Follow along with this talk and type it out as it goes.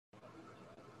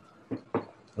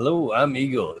Hello, I'm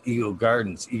Eagle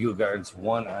Gardens, Eagle Gardens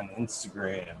 1 on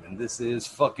Instagram. And this is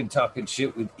Fucking Talking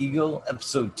Shit with Eagle,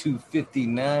 episode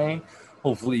 259.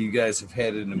 Hopefully, you guys have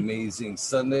had an amazing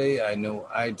Sunday. I know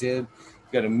I did.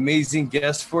 Got an amazing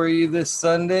guest for you this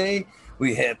Sunday.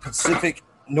 We had Pacific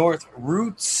North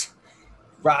Roots,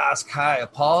 Roz Kaya.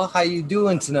 Paul, how you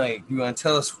doing tonight? You want to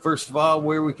tell us, first of all,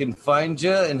 where we can find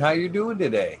you and how you're doing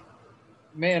today?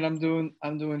 Man, I'm doing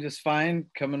just fine.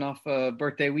 Coming off a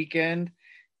birthday weekend,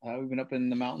 we've been up in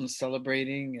the mountains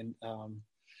celebrating, and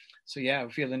so yeah,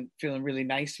 we're feeling really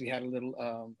nice. We had a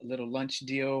little lunch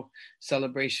deal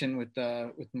celebration with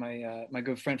my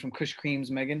good friend from Kush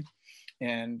Creams, Megan,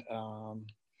 and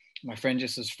my friend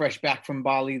just was fresh back from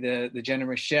Bali, the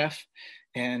generous chef,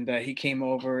 and he came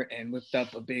over and whipped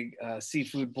up a big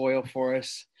seafood boil for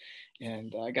us,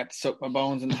 and I got to soak my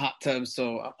bones in the hot tub,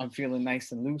 so I'm feeling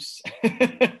nice and loose.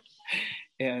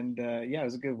 And yeah, it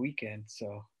was a good weekend.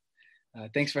 So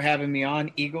thanks for having me on,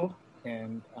 Eagle,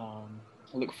 and I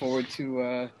look forward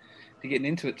to getting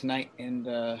into it tonight. And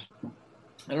I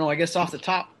don't know, I guess off the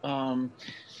top, I'm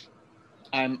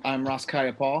Ross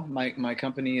Kaya Paul. My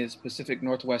company is Pacific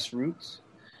Northwest Roots.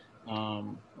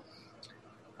 Um,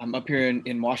 I'm up here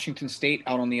in Washington State,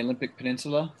 out on the Olympic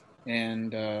Peninsula,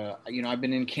 and I've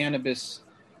been in cannabis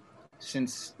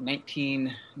since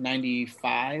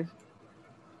 1995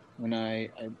 when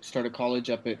I started college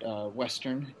up at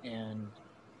Western and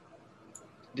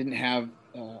didn't have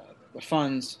the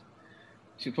funds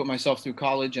to put myself through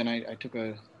college, and I took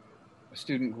a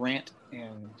student grant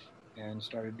and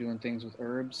started doing things with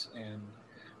herbs, and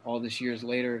all this years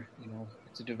later,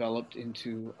 it's developed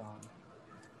into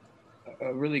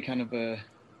a really kind of an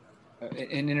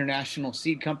international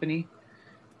seed company.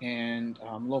 And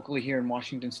locally here in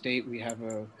Washington State, we have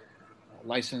a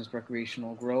licensed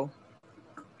recreational grow,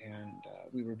 and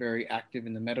we were very active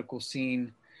in the medical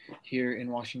scene here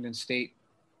in Washington State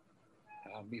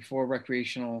before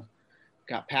recreational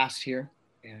got passed here.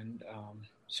 And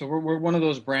so we're one of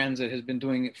those brands that has been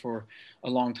doing it for a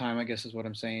long time, I guess is what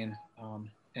I'm saying.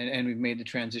 And we've made the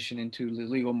transition into the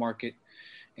legal market,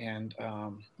 and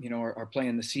are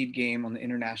playing the seed game on the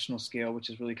international scale, which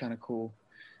is really kind of cool.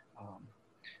 Um,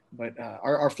 but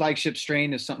our flagship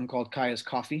strain is something called Kaya's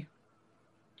Coffee,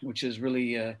 which is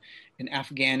really an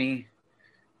Afghani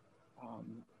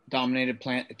dominated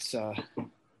plant. It's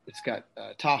got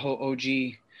Tahoe OG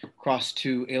crossed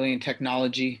to Alien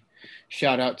Technology.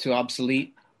 Shout out to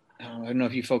Obsolete. I don't know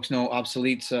if you folks know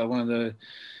Obsolete's one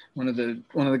of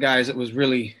the guys that was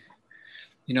really,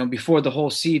 before the whole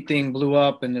seed thing blew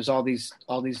up, and there's all these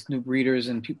new breeders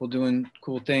and people doing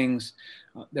cool things.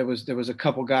 There was a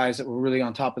couple guys that were really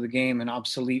on top of the game, and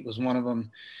Obsolete was one of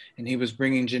them. And he was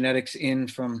bringing genetics in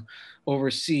from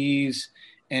overseas.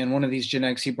 And one of these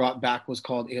genetics he brought back was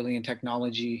called Alien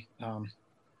Technology.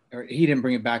 Or he didn't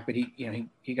bring it back, but he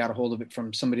got a hold of it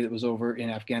from somebody that was over in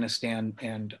Afghanistan,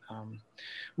 and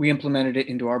we implemented it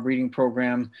into our breeding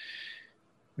program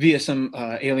via some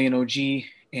Alien OG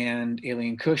and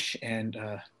Alien Kush, and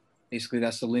basically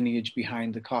that's the lineage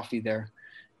behind the coffee there.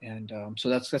 And so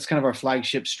that's kind of our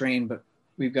flagship strain, but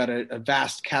we've got a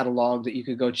vast catalog that you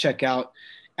could go check out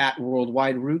at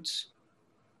Worldwide Roots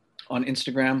on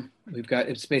Instagram.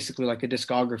 It's basically like a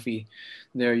discography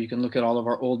there. You can look at all of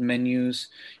our old menus.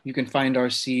 You can find our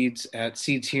seeds at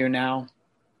Seeds Here Now,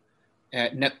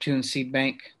 at Neptune Seed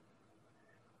Bank,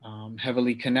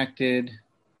 Heavily Connected,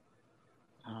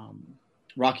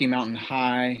 Rocky Mountain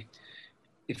High.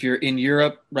 If you're in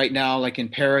Europe right now, like in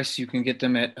Paris, you can get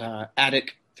them at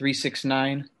Attic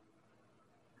 369.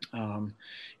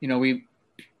 We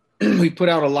we put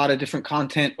out a lot of different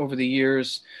content over the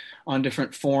years on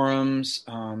different forums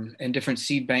and different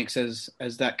seed banks as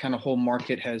that kind of whole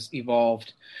market has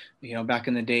evolved. Back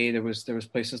in the day, there was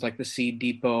places like the Seed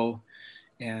Depot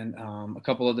and a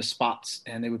couple of the spots,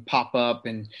 and they would pop up,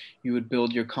 and you would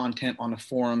build your content on a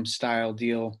forum style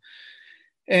deal.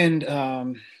 And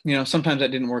sometimes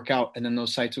that didn't work out, and then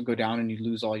those sites would go down, and you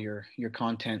lose all your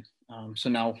content. So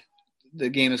now the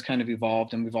game has kind of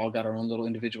evolved, and we've all got our own little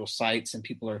individual sites, and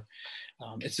people are.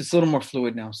 It's just a little more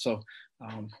fluid now. So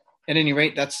at any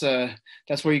rate, that's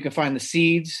where you can find the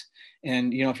seeds.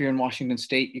 And if you're in Washington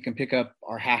State, you can pick up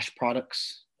our hash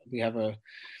products. We have a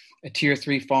tier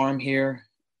 3 farm here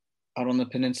out on the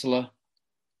peninsula,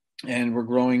 and we're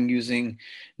growing using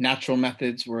natural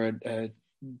methods. We're a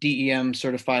DEM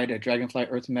certified, a Dragonfly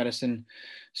Earth Medicine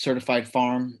certified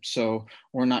farm. So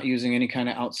we're not using any kind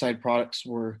of outside products.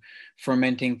 We're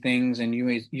fermenting things and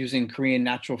using Korean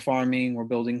natural farming. We're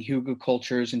building hygge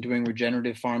cultures and doing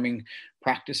regenerative farming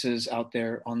practices out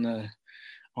there on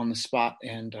the spot,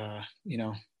 and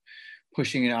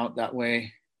pushing it out that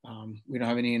way. We don't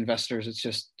have any investors. It's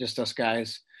just us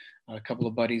guys, a couple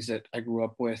of buddies that I grew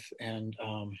up with, and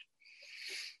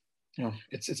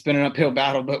it's been an uphill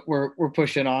battle, but we're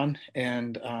pushing on,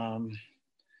 and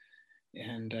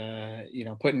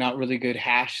putting out really good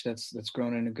hash that's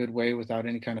grown in a good way without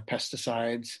any kind of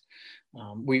pesticides.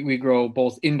 We grow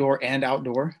both indoor and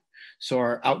outdoor. So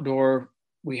our outdoor,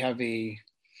 we have a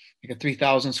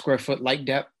 3,000 square foot light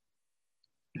depth,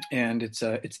 and it's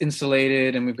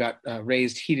insulated, and we've got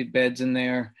raised heated beds in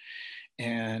there,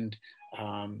 and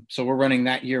so we're running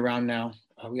that year round now.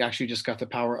 We actually just got the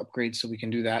power upgrade so we can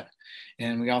do that,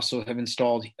 and we also have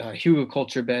installed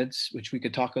hugelkultur beds, which we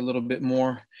could talk a little bit more.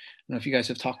 I don't know if you guys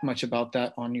have talked much about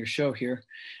that on your show here,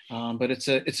 but it's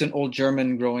an old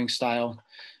German growing style,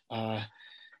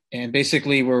 and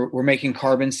basically we're making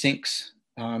carbon sinks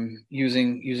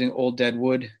using old dead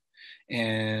wood,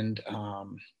 and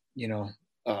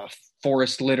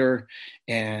forest litter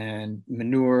and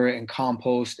manure and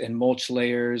compost and mulch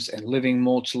layers and living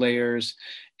mulch layers,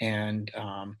 and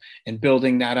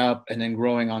building that up and then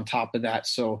growing on top of that,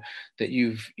 so that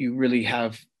you really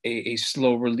have a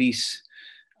slow release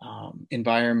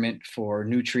environment for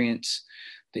nutrients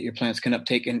that your plants can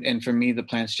uptake. And for me, the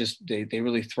plants just they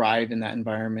really thrive in that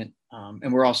environment.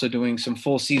 And we're also doing some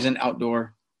full season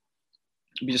outdoor,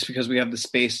 just because we have the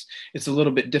space. It's a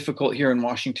little bit difficult here in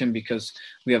Washington because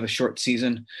we have a short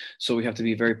season. So we have to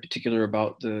be very particular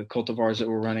about the cultivars that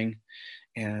we're running.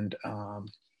 And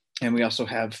we also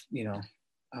have,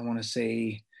 I want to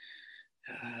say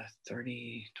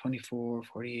 30, 24,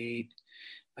 48,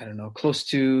 I don't know, close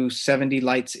to 70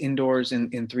 lights indoors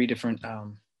in 3 different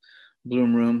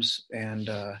bloom rooms. And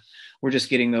we're just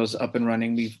getting those up and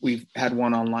running. We've had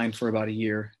one online for about a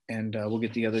year, and we'll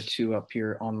get the other 2 up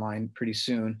here online pretty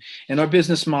soon. And our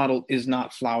business model is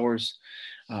not flowers.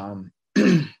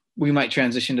 We might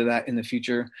transition to that in the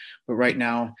future, but right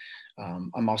now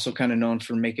I'm also kind of known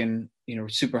for making,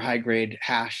 super high grade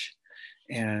hash.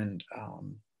 And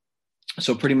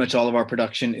so pretty much all of our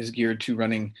production is geared to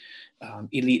running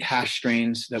elite hash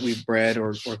strains that we've bred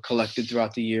or collected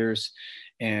throughout the years,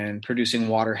 and producing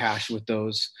water hash with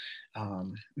those,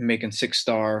 making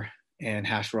 6-star and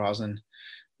hash rosin,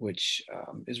 which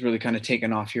is really kind of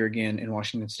taken off here again in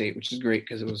Washington State, which is great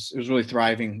because it was really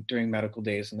thriving during medical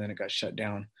days, and then it got shut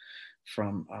down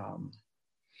from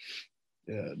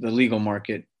the legal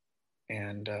market,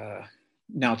 and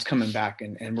now it's coming back,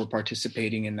 and we're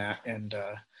participating in that, and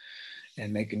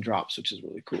making drops, which is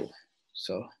really cool.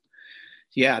 So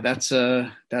yeah, that's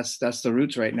the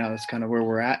roots right now. That's kind of where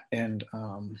we're at, and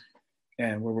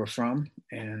where we're from,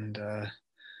 and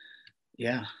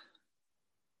yeah.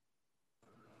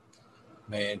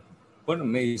 Man, what an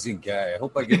amazing guy. I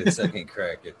hope I get a second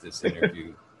crack at this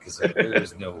interview, because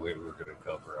there's no way we're going to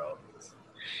cover all this.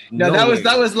 No, that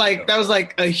was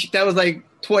like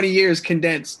 20 years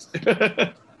condensed.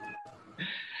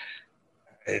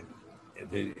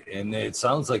 And it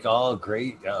sounds like all a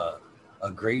great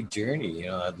journey.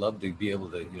 I'd love to be able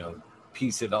to,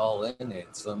 piece it all in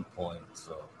at some point.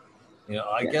 So,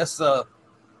 I guess let's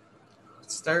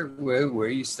start where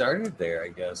you started there, I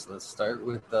guess. Let's start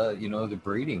with, the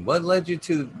breeding. What led you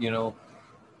to,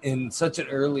 in such an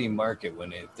early market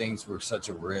when things were such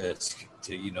a risk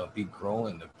to, be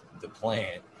growing the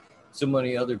plant? So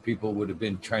many other people would have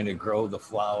been trying to grow the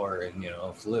flower and,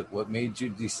 flip. What made you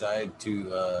decide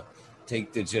to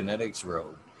take the genetics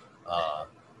road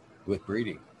with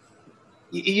breeding?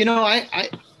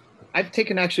 I've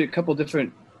taken actually a couple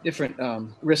different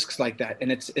risks like that,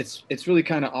 and it's really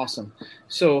kind of awesome.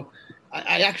 So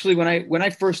I actually, when I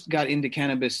first got into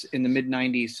cannabis in the mid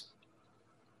 90s,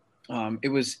 it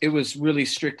was really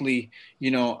strictly,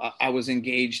 I was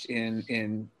engaged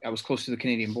I was close to the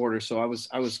Canadian border, so I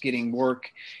was getting work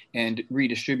and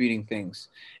redistributing things,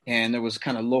 and there was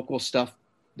kind of local stuff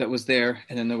that was there,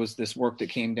 and then there was this work that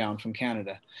came down from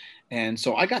Canada, and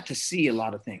so I got to see a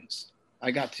lot of things.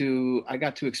 I got to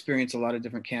experience a lot of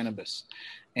different cannabis,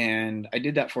 and I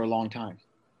did that for a long time.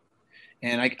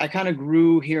 And I kind of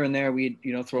grew here and there. We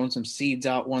had, thrown some seeds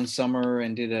out one summer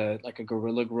and did a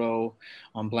guerrilla grow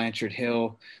on Blanchard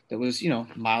Hill that was,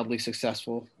 mildly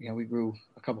successful. We grew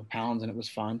a couple pounds and it was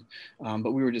fun.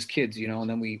 But we were just kids, and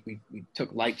then we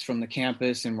took lights from the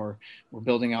campus, and we're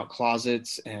building out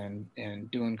closets and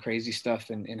doing crazy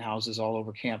stuff in houses all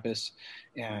over campus.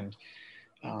 And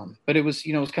but it was,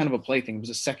 it was kind of a plaything. It was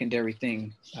a secondary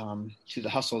thing to the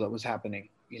hustle that was happening.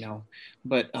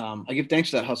 But I give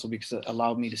thanks to that hustle because it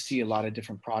allowed me to see a lot of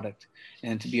different product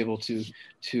and to be able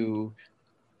to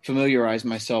familiarize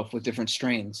myself with different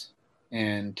strains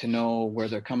and to know where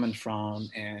they're coming from,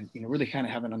 and really kind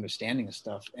of have an understanding of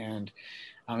stuff. And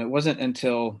it wasn't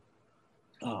until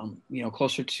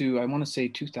closer to, I want to say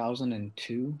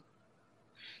 2002,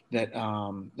 that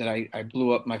I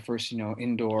blew up my first,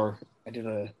 indoor. I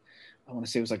want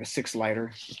to say it was like a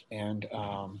 6-lighter, and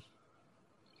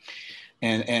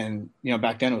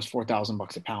back then it was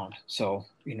 $4,000 a pound. So,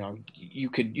 you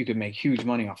could make huge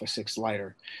money off a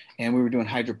 6-lighter, and we were doing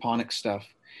hydroponic stuff,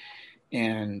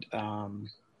 and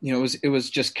it was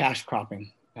just cash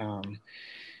cropping. And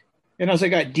as I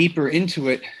got deeper into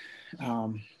it,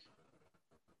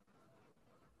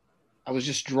 I was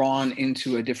just drawn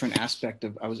into a different aspect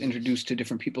I was introduced to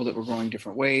different people that were growing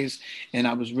different ways. And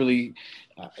I was really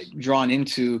drawn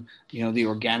into, the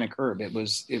organic herb. It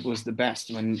was the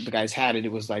best. When the guys had it,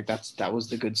 it was like, that was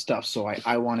the good stuff. So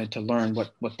I wanted to learn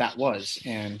what that was.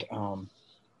 And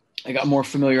I got more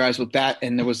familiarized with that.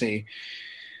 And there was a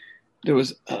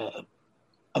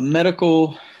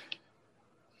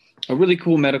really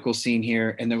cool medical scene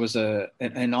here. And there was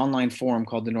an online forum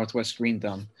called the Northwest Green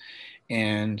Thumb.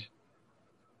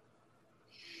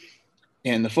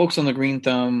 And the folks on the Green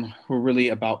Thumb were really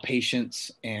about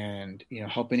patience and,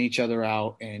 helping each other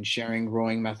out and sharing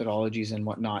growing methodologies and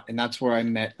whatnot. And that's where I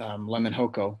met Lemon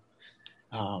Hoko.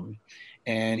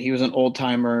 And he was an old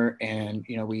timer, and,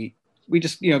 we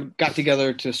just, got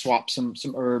together to swap some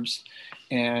herbs,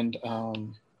 and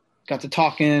got to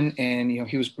talking, and,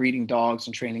 he was breeding dogs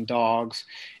and training dogs.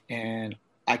 And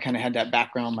I kind of had that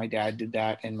background. My dad did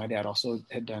that, and my dad also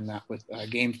had done that with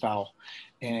game fowl.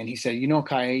 And he said,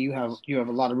 Kaye, you have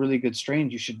a lot of really good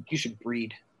strains. You should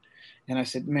breed. And I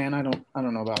said, man, I don't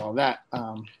know about all that.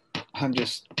 I'm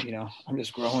just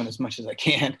growing as much as I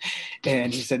can.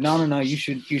 And he said, no, you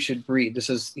should breed. This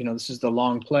is the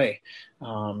long play.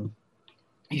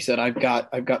 He said, I've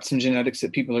got some genetics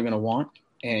that people are going to want,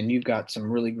 and you've got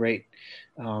some really great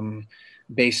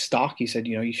base stock. He said,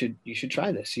 you should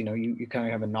try this. You kind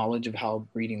of have a knowledge of how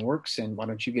breeding works, and why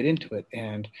don't you get into it?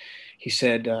 And he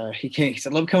said, he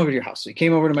said, let me come over to your house. So he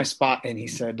came over to my spot, and he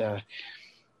said,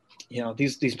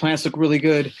 these plants look really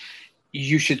good.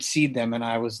 You should seed them. And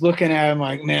I was looking at him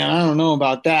like, man, I don't know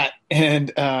about that.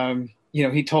 And,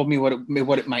 he told me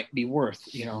what it might be worth,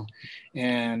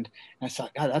 and I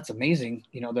thought, God, that's amazing.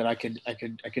 That I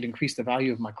could increase the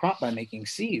value of my crop by making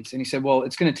seeds. And he said, well,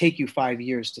 it's going to take you 5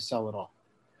 years to sell it all.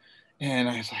 And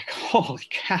I was like, holy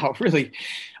cow, really?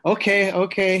 Okay.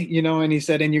 And he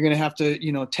said, and you're going to have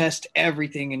to, test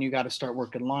everything, and you got to start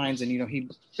working lines. And, he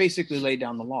basically laid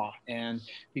down the law and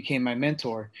became my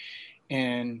mentor.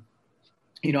 And,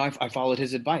 I followed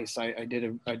his advice. I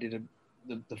did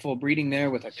the full breeding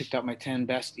there I picked out my 10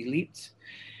 best elites.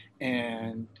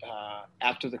 And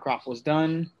after the crop was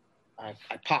done, I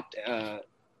popped, a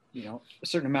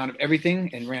certain amount of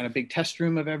everything and ran a big test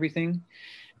room of everything.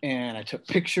 And I took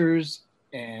pictures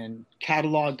and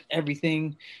cataloged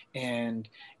everything, and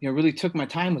really took my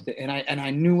time with it. And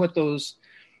I knew what those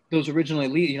original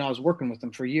elite, I was working with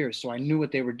them for years, so I knew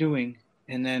what they were doing.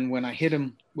 And then when I hit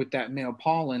them with that male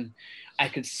pollen, I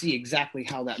could see exactly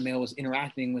how that male was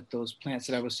interacting with those plants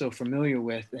that I was so familiar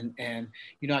with, and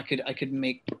I could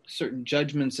make certain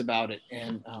judgments about it.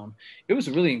 And it was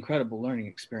a really incredible learning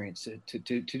experience to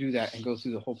do that and go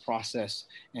through the whole process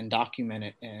and document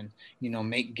it, and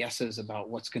make guesses about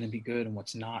what's going to be good and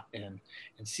what's not, and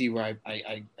see where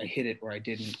I hit it, where I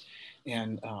didn't.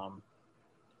 And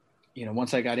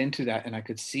once I got into that and I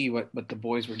could see what the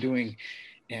boys were doing.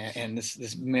 And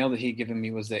this male that he'd given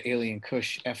me was the Alien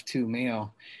Kush F2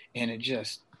 male, and it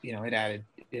just, it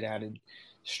added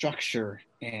structure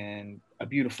and a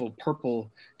beautiful purple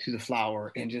to the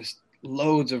flower, and just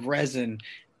loads of resin,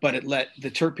 but it let the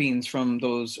terpenes from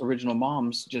those original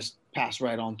moms just pass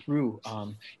right on through,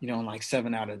 in like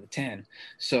 7 out of the 10.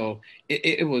 So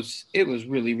it was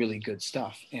really, really good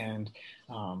stuff. And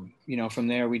from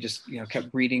there we just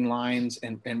kept breeding lines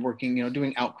and working,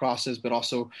 doing out crosses, but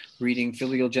also breeding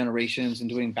filial generations and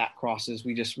doing back crosses.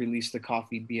 We just released the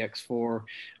Coffee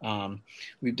BX4.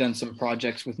 We've done some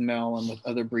projects with Mel and with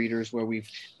other breeders where we've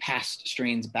passed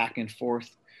strains back and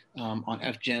forth on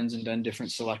FGens and done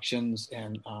different selections,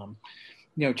 and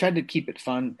tried to keep it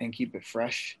fun and keep it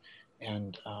fresh.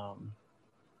 And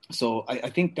so I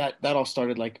think that all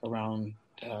started like around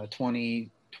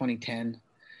 2010.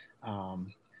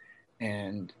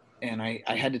 And I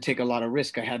had to take a lot of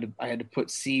risk. I had to put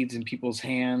seeds in people's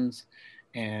hands,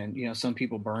 and some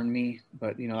people burned me,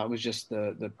 but that was just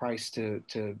the price to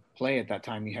play at that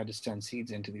time. You had to send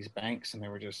seeds into these banks, and they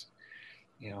were just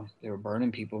they were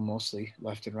burning people mostly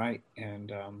left and right.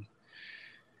 And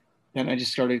then I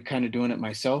just started kind of doing it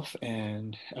myself.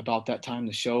 And about that time,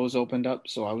 the shows opened up,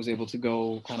 so I was able to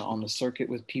go kind of on the circuit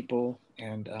with people.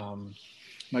 And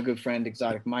my good friend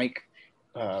Exotic Mike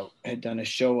had done a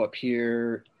show up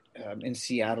here in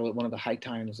Seattle at one of the high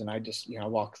times, and I just, I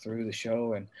walked through the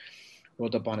show and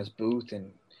rolled up on his booth,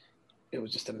 and it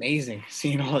was just amazing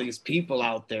seeing all these people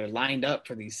out there lined up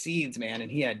for these seeds, man. And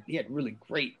he had really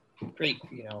great,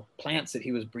 plants that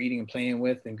he was breeding and playing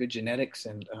with, and good genetics,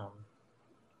 and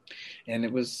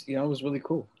it was, it was really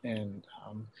cool. And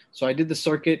so I did the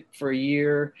circuit for a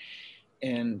year,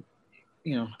 and I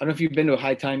don't know if you've been to a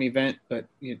high time event, but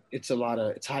it's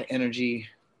high energy.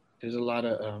 There's a lot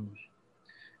of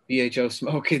BHO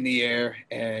smoke in the air,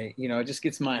 and it just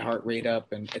gets my heart rate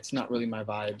up, and it's not really my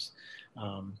vibes.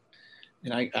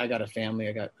 And I got a family.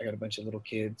 I got a bunch of little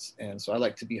kids, and so I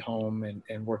like to be home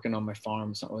and working on my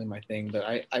farm. It's not really my thing, but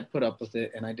I put up with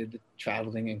it, and I did the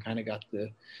traveling and kind of got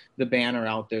the banner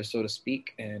out there, so to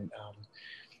speak, and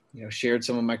shared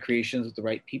some of my creations with the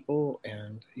right people,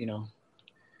 and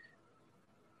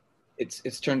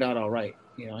it's turned out all right.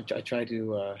 I try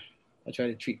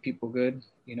to treat people good.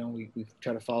 We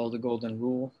try to follow the golden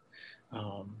rule,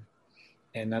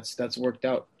 and that's worked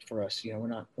out for us.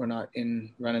 We're not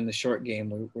in running the short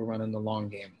game. We're running the long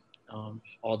game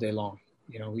all day long.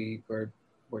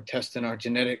 We're testing our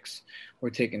genetics.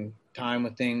 We're taking time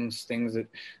with things that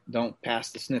don't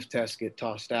pass the sniff test get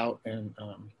tossed out, and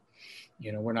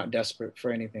we're not desperate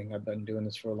for anything. I've been doing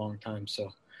this for a long time,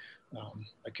 so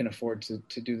I can afford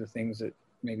to do the things that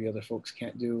maybe other folks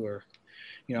can't do, or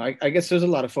I guess there's a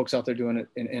lot of folks out there doing it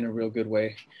in a real good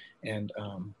way, and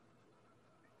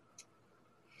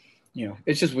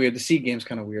it's just weird. The seed game's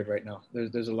kind of weird right now.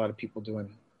 There's a lot of people doing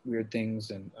weird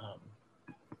things, and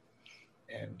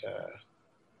I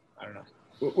don't know.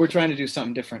 We're trying to do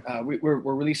something different. We're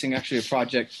releasing actually a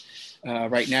project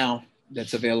right now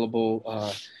that's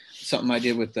available. Something I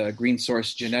did with Green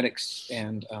Source Genetics,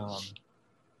 and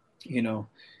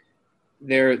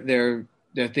their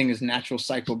thing is natural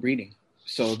cycle breeding.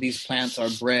 So these plants are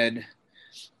bred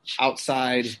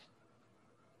outside,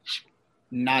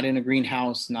 not in a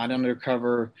greenhouse, not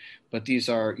undercover, but these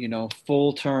are,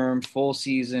 full term, full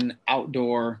season,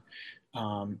 outdoor,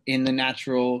 in the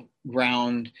natural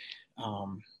ground.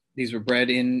 These were bred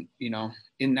in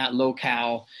that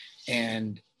locale,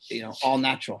 and, all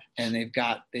natural. And they've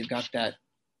got that,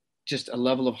 just a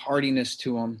level of hardiness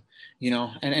to them,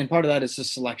 and part of that is the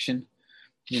selection.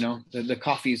 The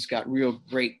coffee's got real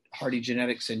great hardy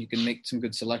genetics, and you can make some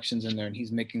good selections in there, and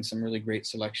he's making some really great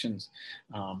selections.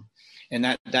 And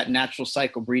that natural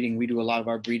cycle breeding, we do a lot of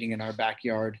our breeding in our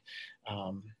backyard.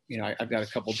 I've got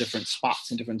a couple different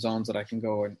spots and different zones that I can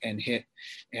go and hit.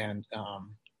 And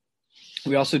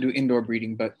we also do indoor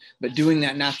breeding, but doing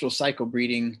that natural cycle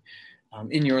breeding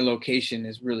in your location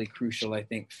is really crucial, I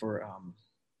think, for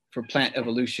plant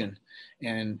evolution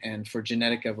and for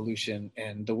genetic evolution.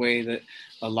 And the way that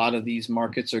a lot of these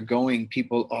markets are going,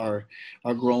 people are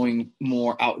growing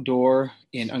more outdoor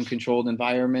in uncontrolled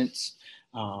environments,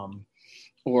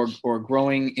 or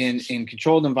growing in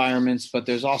controlled environments, but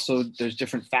there's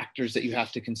different factors that you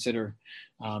have to consider.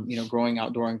 Growing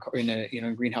outdoor in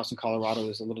a greenhouse in Colorado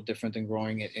is a little different than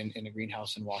growing it in a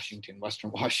greenhouse in Washington,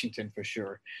 Western Washington, for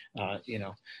sure.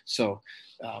 So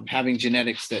having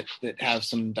genetics that have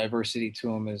some diversity to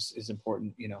them is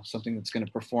important. Something that's going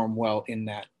to perform well in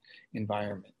that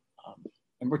environment,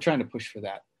 and we're trying to push for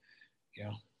that.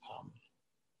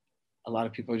 A lot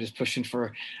of people are just pushing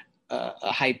for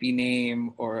a hypey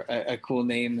name, or a cool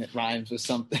name that rhymes with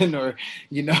something, or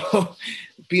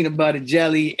peanut butter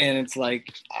jelly, and it's like,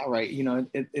 all right,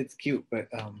 it's cute, but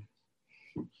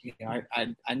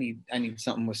I need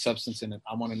something with substance in it.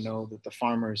 I want to know that the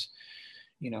farmer's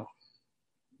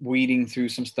weeding through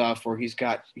some stuff, or he's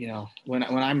got, when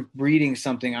I'm breeding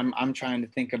something, I'm trying to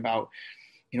think about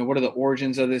what are the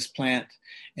origins of this plant,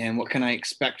 and what can I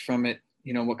expect from it.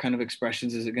 What kind of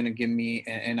expressions is it going to give me?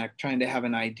 And I'm trying to have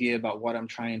an idea about what I'm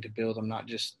trying to build. I'm not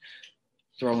just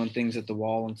throwing things at the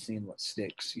wall and seeing what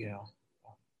sticks,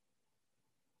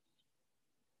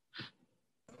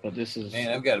 But this is...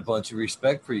 Man, I've got a bunch of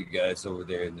respect for you guys over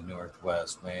there in the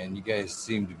Northwest, man. You guys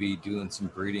seem to be doing some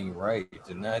breeding right.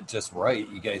 And not just right,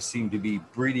 you guys seem to be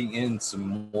breeding in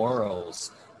some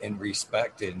morals and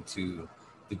respect into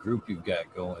the group you've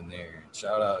got going there. And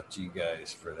shout out to you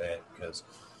guys for that, because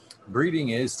breeding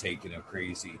is taking a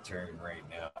crazy turn right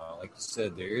now. Like you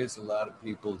said, there is a lot of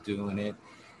people doing it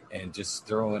and just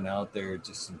throwing out there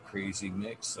just some crazy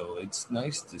mix. So it's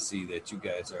nice to see that you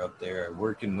guys are out there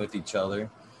working with each other,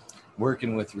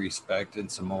 working with respect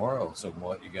and some morals of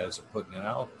what you guys are putting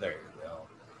out there.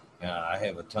 I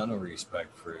have a ton of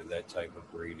respect for that type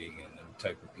of breeding and them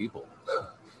type of people.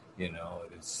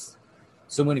 It's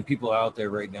so many people out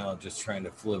there right now just trying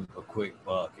to flip a quick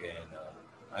buck, and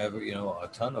I have, a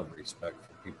ton of respect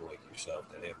for people like yourself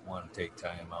that want to take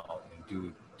time out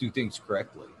and do things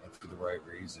correctly and for the right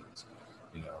reasons.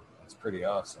 It's pretty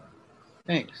awesome.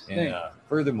 Thanks. And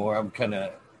furthermore,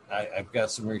 I've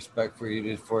got some respect for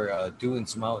you for doing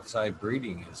some outside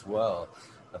breeding as well.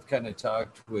 I've kind of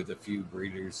talked with a few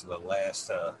breeders the last,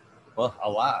 a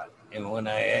lot. And when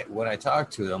I talk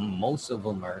to them, most of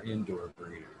them are indoor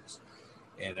breeders.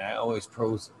 And I always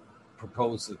propose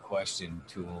the question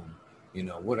to them,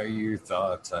 what are your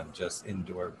thoughts on just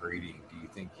indoor breeding? Do you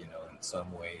think, in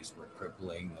some ways we're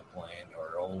crippling the plant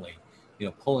or only,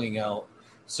 pulling out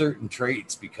certain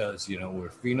traits because, we're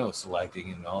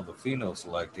pheno-selecting and all the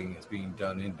pheno-selecting is being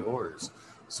done indoors.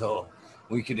 So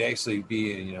we could actually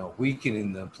be,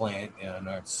 weakening the plant on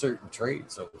our certain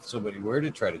traits. So if somebody were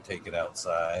to try to take it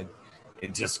outside,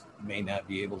 it just may not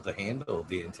be able to handle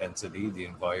the intensity, the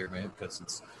environment, because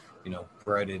it's,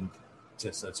 bred into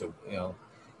such a,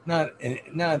 not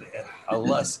a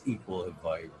less equal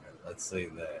environment. Let's say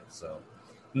that. So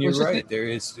and you're right. There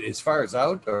is, as far as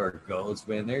outdoor goes,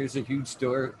 man, there's a huge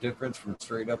difference from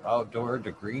straight up outdoor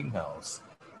to greenhouse.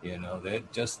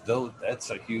 That's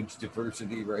a huge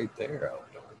diversity right there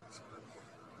outdoors.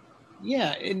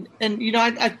 Yeah, and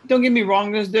I don't get me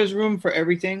wrong. There's room for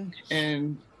everything,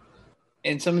 and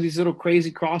some of these little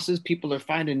crazy crosses, people are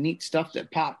finding neat stuff that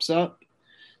pops up.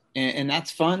 And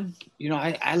that's fun.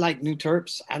 I like new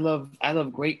terps. I love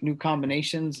great new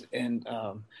combinations, and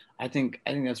I think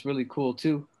that's really cool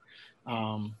too.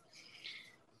 And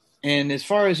as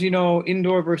far as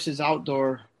indoor versus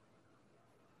outdoor,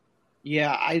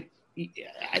 yeah, I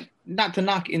not to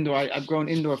knock indoor. I've grown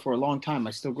indoor for a long time.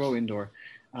 I still grow indoor,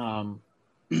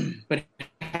 but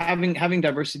having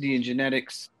diversity in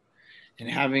genetics and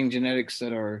having genetics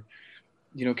that are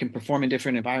can perform in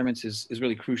different environments is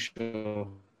really crucial.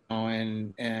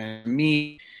 And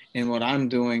me and what I'm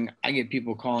doing, I get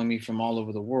people calling me from all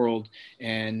over the world,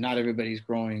 and not everybody's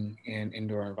growing in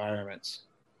indoor environments.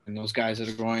 And those guys that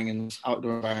are growing in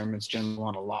outdoor environments generally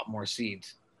want a lot more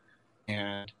seeds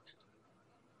and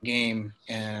game,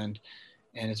 and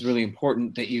it's really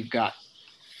important that you've got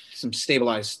some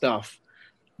stabilized stuff.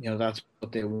 That's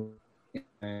what they want.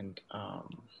 And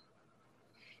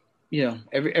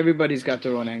everybody's got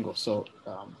their own angle. So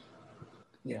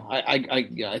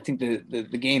I think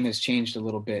the game has changed a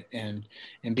little bit, and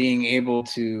being able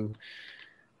to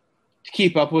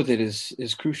keep up with it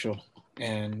is crucial.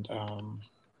 And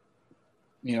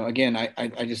again,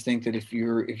 I just think that if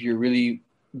you're really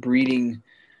breeding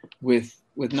with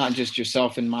not just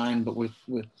yourself in mind, but with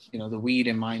the weed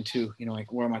in mind too,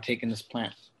 like, where am I taking this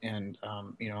plant? And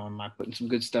am I putting some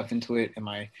good stuff into it? Am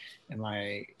I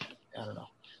I don't know,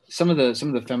 some of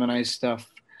the feminized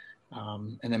stuff,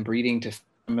 and then breeding to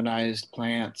feminized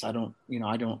plants. I don't know.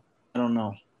 I don't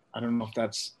know if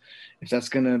that's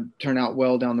going to turn out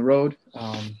well down the road.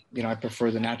 I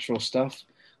prefer the natural stuff,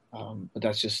 but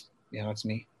that's just, that's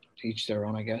me. To each their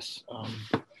own, I guess.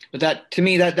 But that, to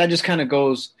me, that just kind of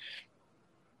goes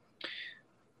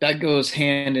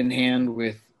hand in hand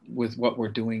with what we're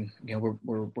doing.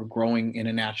 We're growing in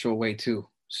a natural way too.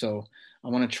 So I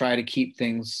want to try to keep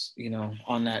things,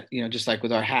 on that, just like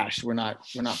with our hash, we're not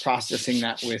processing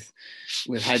that with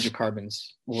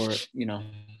hydrocarbons, or,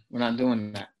 we're not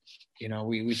doing that.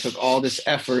 We took all this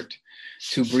effort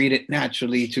to breed it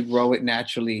naturally, to grow it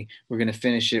naturally. We're going to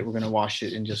finish it. We're going to wash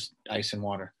it in just ice and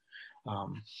water.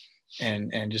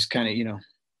 And just kind of,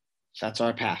 that's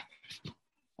our path.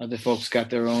 Other folks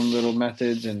got their own little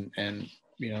methods, and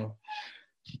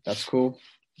that's cool.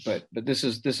 But this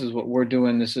is what we're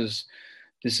doing. This is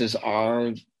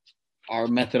our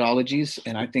methodologies,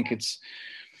 and I think it's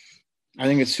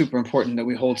super important that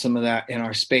we hold some of that in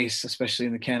our space, especially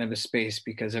in the cannabis space,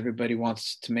 because everybody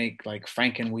wants to make like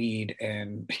frankenweed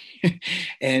and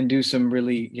and do some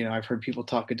really, I've heard people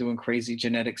talk of doing crazy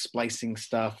genetic splicing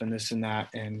stuff and this and that,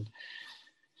 and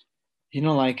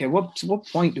like, at what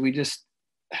point do we just,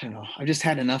 I don't know, I've just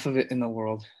had enough of it in the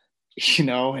world,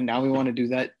 and now we want to do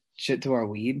that shit to our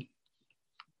weed.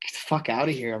 Get the fuck out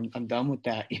of here. I'm done with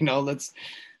that.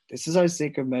 This is our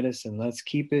sacred medicine. Let's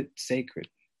keep it sacred.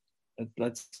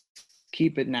 Let's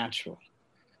keep it natural.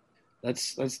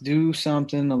 Let's do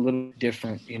something a little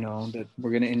different, that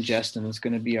we're going to ingest, and it's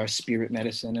going to be our spirit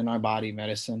medicine and our body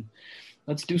medicine.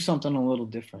 Let's do something a little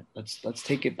different. Let's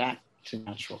take it back to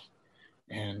natural.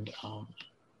 And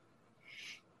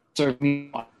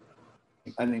certainly,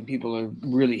 I think people are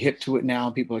really hip to it now.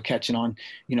 People are catching on.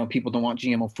 People don't want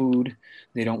GMO food.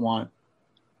 They don't want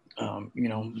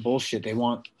bullshit. They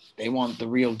want the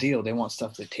real deal. They want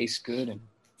stuff that tastes good and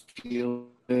feel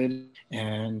good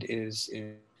and is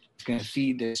going to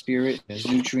feed their spirit, is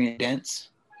nutrient dense.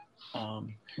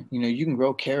 You can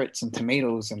grow carrots and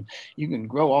tomatoes, and you can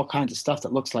grow all kinds of stuff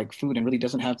that looks like food and really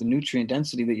doesn't have the nutrient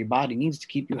density that your body needs to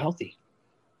keep you healthy.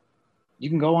 You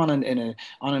can go on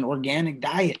an organic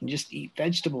diet and just eat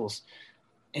vegetables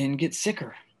and get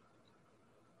sicker.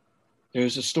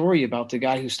 There's a story about the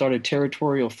guy who started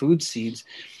Territorial Food Seeds,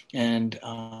 and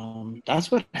that's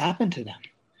what happened to them.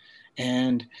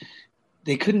 And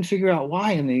they couldn't figure out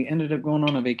why, and they ended up going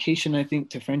on a vacation, I think,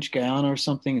 to French Guiana or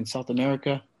something in South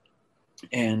America,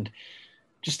 and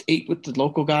just ate with the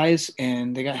local guys,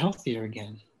 and they got healthier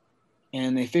again.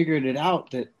 And they figured it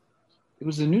out that it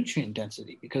was the nutrient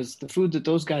density, because the food that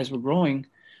those guys were growing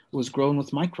was grown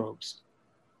with microbes.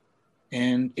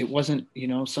 And it wasn't,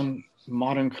 some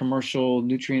modern commercial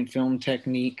nutrient film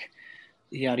technique,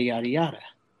 yada, yada, yada,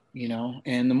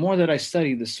 And the more that I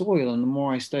study the soil and the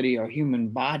more I study our human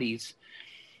bodies,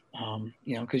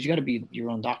 because you got to be your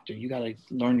own doctor. You got to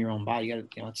learn your own body.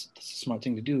 That's a smart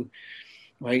thing to do,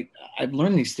 right? I've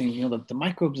learned these things, the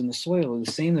microbes in the soil are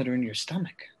the same that are in your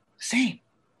stomach, same.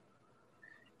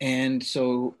 And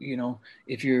so,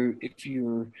 if your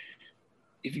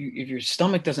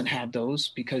stomach doesn't have those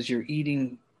because you're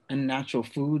eating unnatural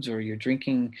foods, or you're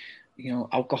drinking,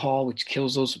 alcohol, which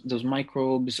kills those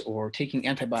microbes, or taking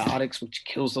antibiotics, which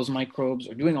kills those microbes,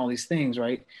 or doing all these things,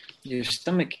 right? Your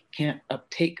stomach can't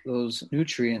uptake those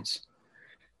nutrients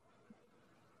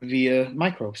via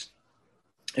microbes.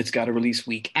 It's got to release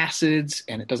weak acids,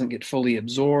 and it doesn't get fully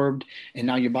absorbed. And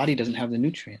now your body doesn't have the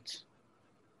nutrients.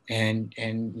 And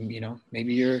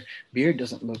maybe your beard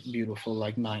doesn't look beautiful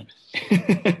like mine,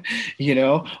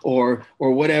 or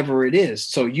whatever it is.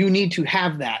 So you need to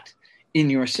have that in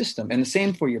your system. And the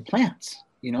same for your plants.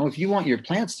 If you want your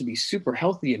plants to be super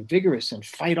healthy and vigorous and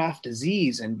fight off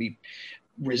disease and be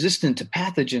resistant to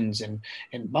pathogens,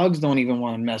 and bugs don't even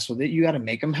want to mess with it, you got to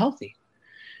make them healthy.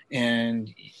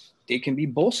 And they can be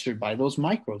bolstered by those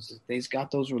microbes. If they've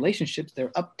got those relationships, they're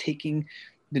uptaking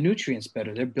the nutrients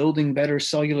better. They're building better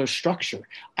cellular structure.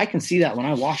 I can see that when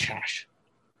I wash hash.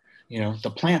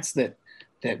 The plants that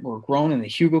were grown in the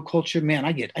hugelkultur, man,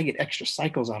 I get extra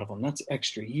cycles out of them. That's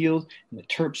extra yield, and the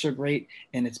terps are great.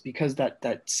 And it's because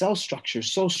that cell structure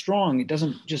is so strong, it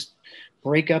doesn't just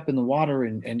break up in the water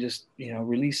and just,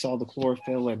 release all the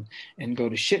chlorophyll and go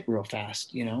to shit real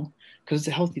fast, because it's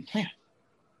a healthy plant.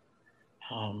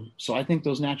 So I think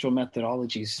those natural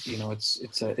methodologies,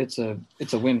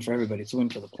 it's a win for everybody. It's a win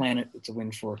for the planet. It's a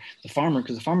win for the farmer,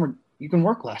 because the farmer, you can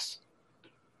work less,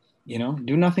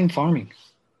 do nothing farming.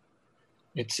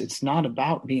 It's not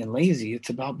about being lazy. It's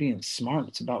about being smart.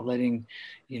 It's about letting,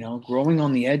 growing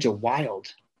on the edge of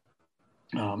wild.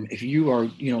 If you are,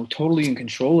 totally in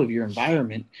control of your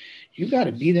environment, you got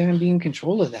to be there and be in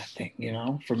control of that thing.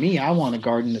 For me, I want a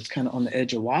garden that's kind of on the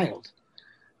edge of wild,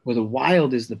 where the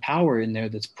wild is the power in there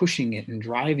that's pushing it and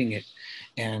driving it.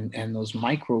 And those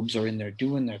microbes are in there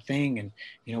doing their thing. And,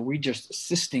 we're just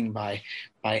assisting by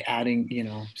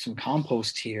adding, some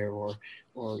compost here or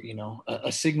a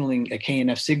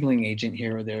KNF signaling agent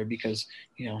here or there, because,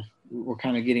 we're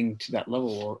kind of getting to that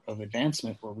level of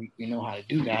advancement where we know how to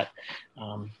do that.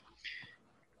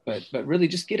 But really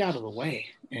just get out of the way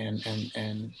and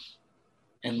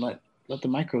let the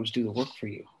microbes do the work for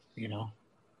you,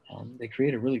 They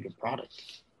create a really good product,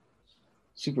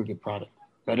 super good product,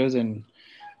 better than,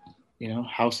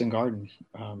 House and Garden,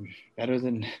 better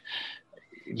than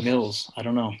Mills. I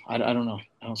don't know. I don't know.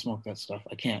 I don't smoke that stuff.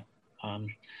 I can't.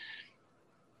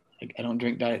 I don't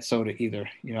drink diet soda either.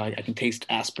 I can taste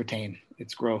aspartame.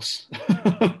 It's gross.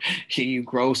 You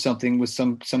grow something with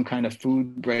some kind of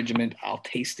food regimen, I'll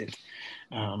taste it.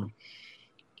 And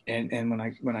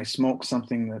when I smoke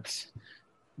something that's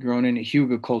grown in a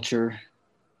hugelkultur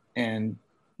and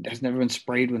has never been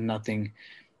sprayed with nothing,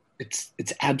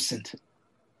 it's absent.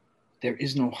 There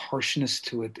is no harshness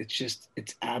to it.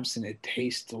 It's absent. It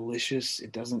tastes delicious.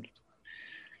 It doesn't,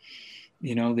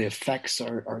 the effects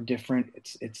are different.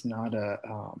 It's not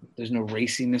there's no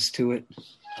raciness to it.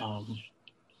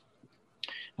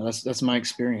 That's my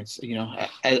experience.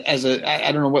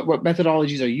 I don't know what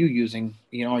methodologies are you using?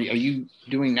 Are you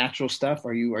doing natural stuff?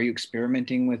 Are you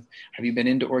experimenting with? Have you been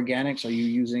into organics? Are you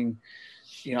using?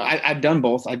 I've done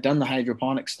both. I've done the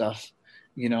hydroponic stuff.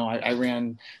 I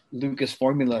ran Lucas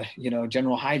Formula.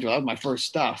 General Hydro. That was my first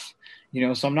stuff.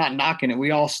 So I'm not knocking it.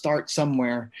 We all start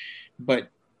somewhere, but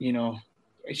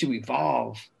it should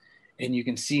evolve. And you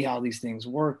can see how these things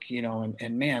work,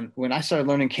 and man, when I started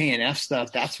learning KNF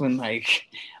stuff, that's when I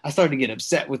started to get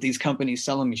upset with these companies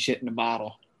selling me shit in a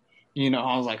bottle.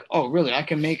 I was like, oh, really? I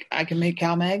can make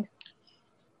CalMag?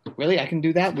 Really? I can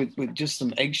do that with just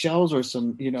some eggshells or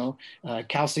some,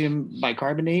 calcium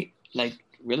bicarbonate? Like,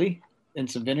 really? and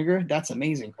some vinegar, that's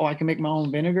amazing. Oh, I can make my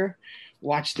own vinegar.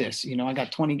 Watch this. You know, I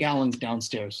got 20 gallons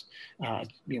downstairs.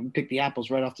 Pick the apples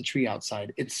right off the tree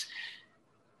outside. It's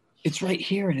right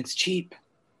here, and it's cheap,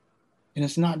 and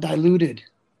it's not diluted,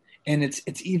 and it's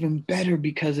even better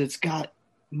because it's got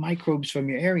microbes from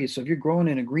your area. So if you're growing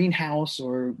in a greenhouse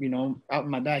or, you know, out in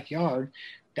my backyard,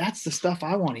 that's the stuff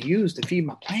I want to use to feed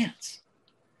my plants.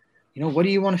 You know, what do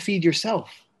you want to feed yourself?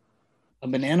 A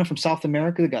banana from South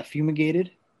America that got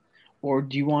fumigated? Or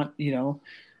do you want, you know,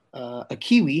 a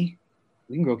kiwi?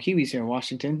 We can grow kiwis here in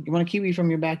Washington. You want a kiwi from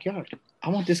your backyard? I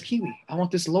want this kiwi. I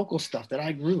want this local stuff that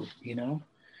I grew, you know.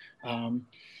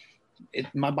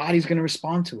 My body's going to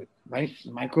respond to it, right?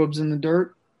 Microbes in the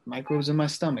dirt, microbes in my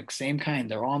stomach, same kind.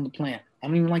 They're all in the plant. I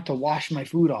don't even like to wash my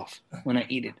food off when I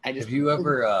eat it. Have you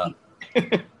ever?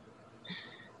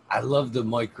 I love the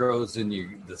microbes in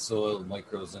the soil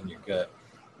microbes in your gut.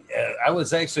 I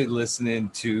was actually listening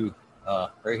to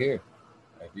right here.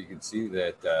 If you can see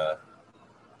that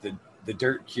the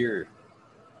Dirt Cure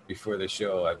before the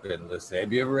show, I've been listening.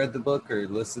 Have you ever read the book or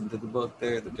listened to the book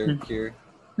there, The Dirt Cure?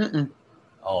 Mm-mm.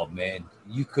 Oh man,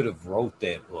 you could have wrote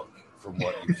that book from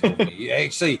what you told me.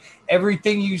 Actually,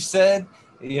 everything you said,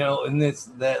 you know, and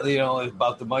you know,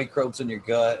 about the microbes in your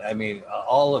gut. I mean,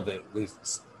 all of it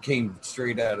came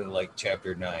straight out of like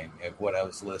chapter 9 of what I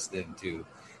was listening to.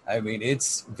 I mean,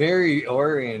 it's very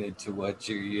oriented to what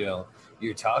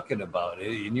you're talking about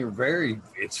it, and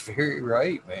it's very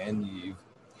right, man.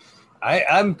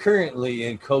 I'm currently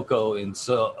in cocoa and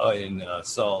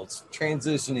salts,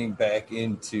 transitioning back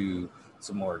into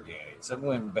some organics. I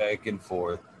went back and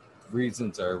forth.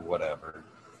 Reasons are whatever,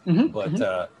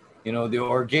 but you know, the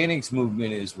organics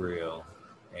movement is real,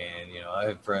 and you know, I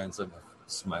have friends like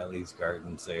Smiley's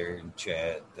Gardens there in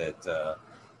chat that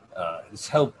has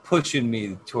helped pushing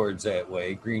me towards that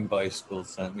way. Green Bicycle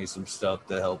sent me some stuff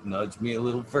to help nudge me a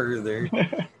little further,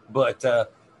 but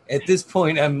at this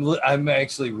point, I'm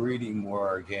actually reading more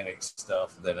organic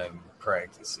stuff than I'm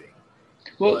practicing.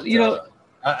 Well, but, you know,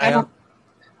 I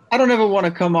don't ever want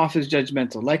to come off as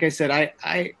judgmental. Like I said,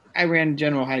 I ran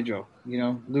General Hydro, you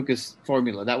know, Lucas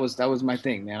Formula. That was my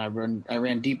thing, man. I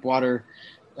ran deep water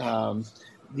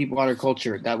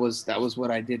culture. That was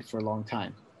what I did for a long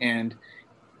time. And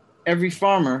every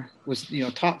farmer was, you know,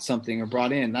 taught something or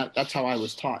brought in. That's how I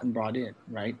was taught and brought in,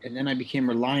 right? And then I became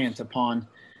reliant upon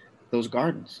those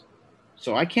gardens.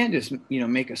 So I can't just, you know,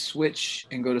 make a switch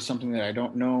and go to something that I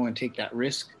don't know and take that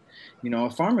risk. You know, a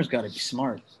farmer's got to be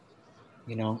smart.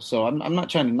 You know, so I'm not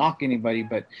trying to knock anybody,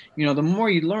 but you know, the more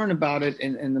you learn about it,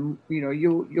 and the, you know,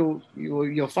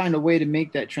 you'll find a way to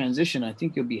make that transition. I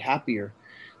think you'll be happier.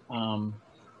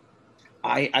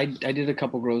 I did a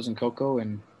couple grows in cocoa,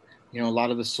 and you know, a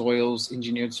lot of the soils,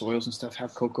 engineered soils and stuff,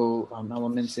 have cocoa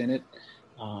elements in it.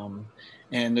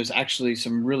 And there's actually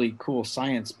some really cool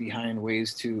science behind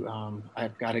ways to.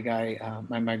 I've got a guy,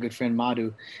 my good friend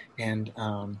Madhu, and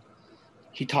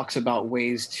he talks about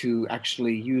ways to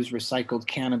actually use recycled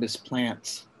cannabis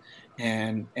plants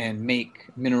and make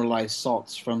mineralized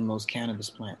salts from those cannabis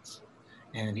plants.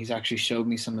 And he's actually showed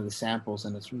me some of the samples,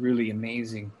 and it's really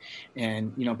amazing.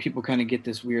 And you know, people kind of get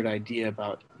this weird idea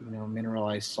about, you know,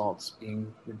 mineralized salts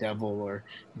being the devil, or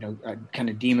you know, kind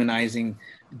of demonizing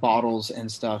bottles and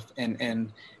stuff.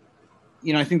 And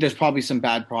you know, I think there's probably some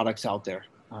bad products out there,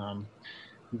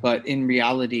 but in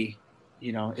reality,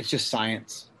 you know, it's just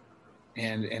science.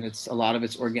 And it's a lot of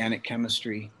it's organic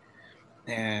chemistry,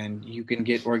 and you can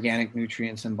get organic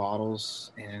nutrients in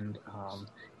bottles. And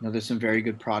you know, there's some very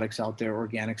good products out there.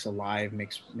 Organics Alive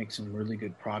makes some really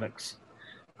good products.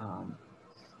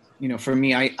 You know, for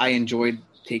me, I enjoyed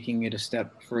taking it a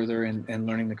step further and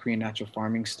learning the Korean natural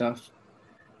farming stuff,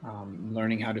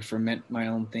 learning how to ferment my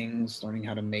own things, learning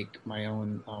how to make my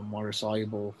own water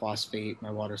soluble phosphate,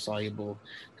 my water soluble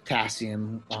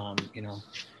potassium, you know,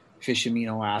 fish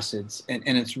amino acids, and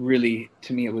it's really,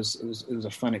 to me, it was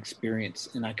a fun experience,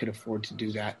 and I could afford to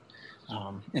do that,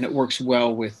 and it works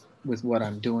well with what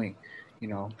I'm doing, you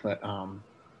know.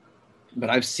 But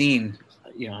I've seen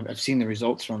the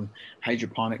results from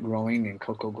hydroponic growing and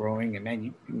cocoa growing, and man,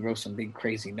 you can grow some big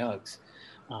crazy nugs.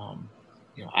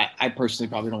 You know, I personally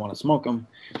probably don't want to smoke them,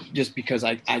 just because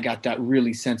I got that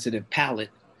really sensitive palate.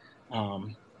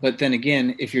 But then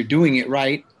again, if you're doing it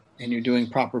right and you're doing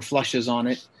proper flushes on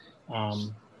it,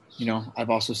 you know, I've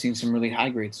also seen some really high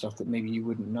grade stuff that maybe you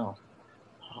wouldn't know.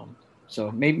 So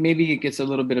maybe it gets a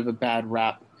little bit of a bad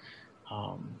rap,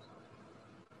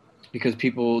 because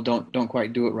people don't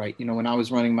quite do it right. You know, when I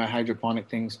was running my hydroponic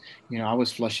things, you know, I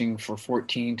was flushing for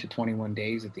 14 to 21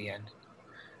 days at the end.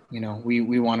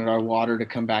 we wanted our water to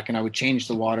come back, and I would change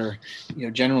the water.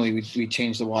 Generally we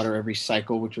change the water every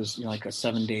cycle, which was like a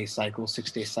 7-day cycle,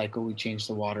 6-day cycle. We changed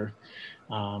the water,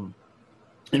 and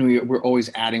we're always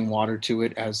adding water to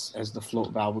it as the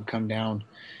float valve would come down.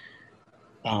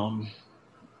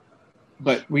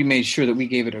 But we made sure that we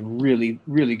gave it a really,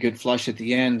 really good flush at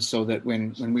the end, so that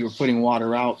when we were putting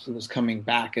water out, it was coming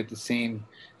back at the same,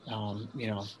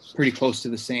 pretty close to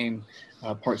the same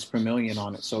parts per million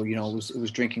on it. So, it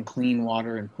was drinking clean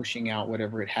water and pushing out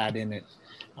whatever it had in it.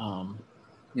 And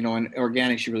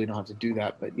organics, you really don't have to do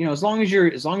that. But, as long as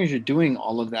you're doing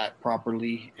all of that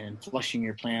properly and flushing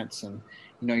your plants, and,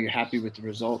 you're happy with the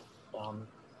result,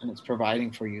 and it's providing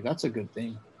for you, that's a good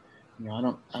thing. I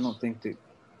don't think that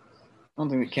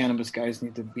cannabis guys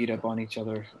need to beat up on each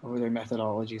other over their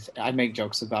methodologies. I make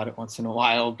jokes about it once in a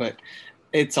while, but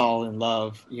it's all in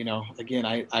love. Again,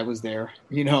 I was there,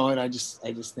 and I just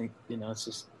think, it's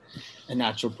just a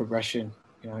natural progression.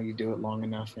 You do it long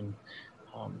enough, and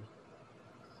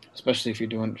especially if you're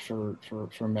doing it for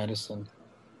medicine,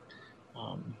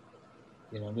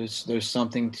 there's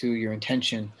something to your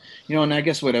intention, and I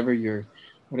guess whatever you're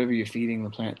feeding the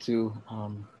plant to,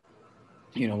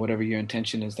 whatever your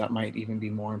intention is, that might even be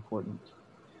more important.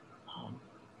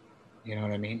 You know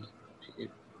what I mean?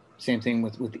 Same thing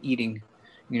with eating.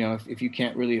 If you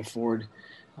can't really afford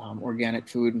organic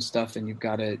food and stuff, and you've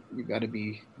got to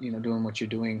be, doing what you're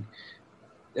doing,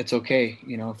 it's okay.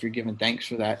 If you're giving thanks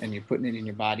for that and you're putting it in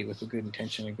your body with a good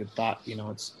intention and good thought,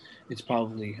 it's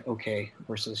probably okay,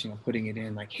 versus, putting it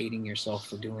in like hating yourself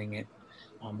for doing it,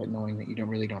 but knowing that you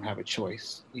don't have a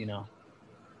choice,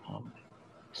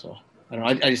 so. I don't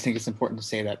know. I just think it's important to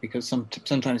say that, because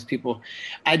sometimes people,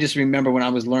 I just remember when I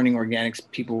was learning organics,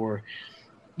 people were,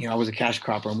 I was a cash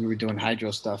cropper and we were doing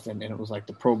hydro stuff, and it was like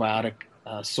the Probiotic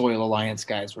Soil Alliance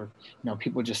guys were,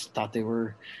 people just thought they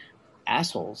were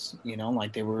assholes,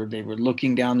 like they were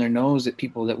looking down their nose at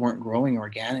people that weren't growing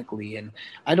organically. And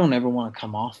I don't ever want to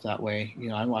come off that way.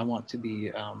 I want to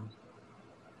be,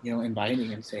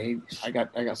 inviting and say, hey, I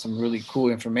got some really cool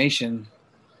information.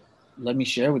 Let me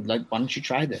share why don't you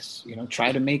try this?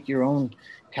 Try to make your own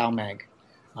CalMag,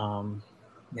 and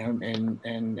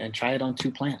try it on 2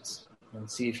 plants and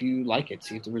see if you like it,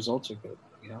 see if the results are good,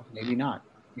 maybe not,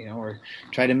 or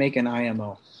try to make an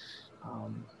IMO,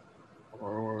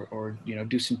 or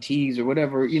do some teas or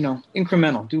whatever,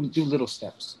 incremental, do little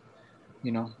steps,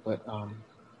 but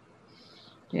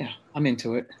yeah, I'm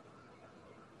into it.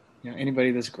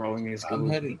 Anybody that's growing is good. I'm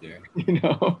headed there.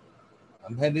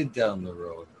 I'm headed down the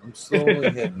road. I'm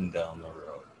slowly heading down the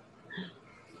road.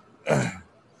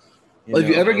 If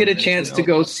you ever get a chance to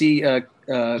go see or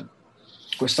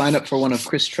sign up for one of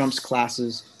Chris Trump's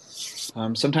classes,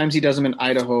 sometimes he does them in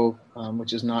Idaho,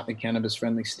 which is not a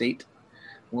cannabis-friendly state,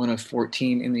 one of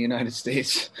 14 in the United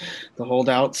States, the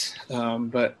holdouts.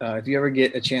 But if you ever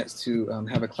get a chance to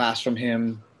have a class from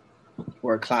him,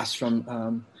 or a class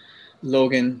from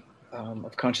Logan,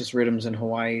 of Conscious Rhythms in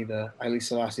Hawaii, the Haile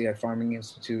Selassie Farming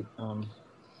Institute.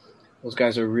 Those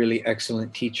guys are really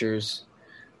excellent teachers,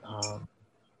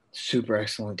 super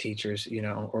excellent teachers,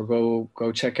 or go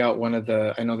check out one of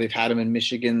I know they've had them in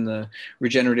Michigan, the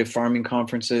regenerative farming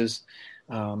conferences.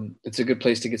 It's a good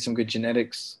place to get some good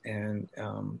genetics and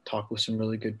talk with some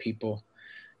really good people.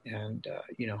 And,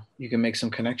 you can make some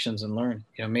connections and learn,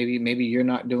 maybe you're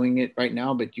not doing it right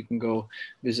now, but you can go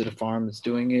visit a farm that's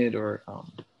doing it, or,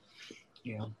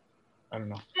 I don't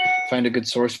know, find a good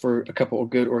source for a couple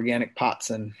of good organic pots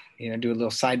and, do a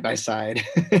little side by side.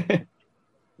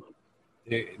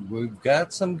 We've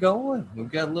got some going.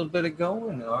 We've got a little bit of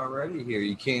going already here.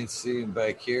 You can't see them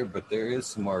back here, but there is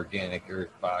some organic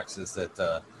earth boxes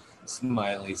that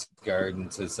Smiley's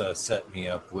Gardens has set me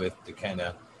up with to kind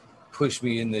of push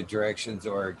me in the directions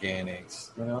of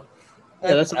organics. Yeah,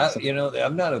 that's awesome.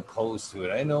 I'm not opposed to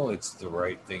it. I know it's the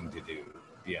right thing to do,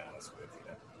 to be honest with you.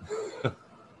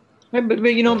 But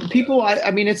people,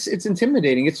 I mean, it's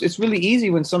intimidating. It's really easy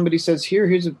when somebody says,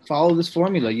 follow this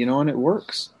formula, and it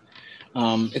works.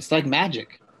 It's like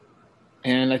magic.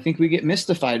 And I think we get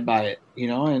mystified by it,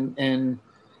 and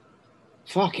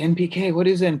fuck NPK. What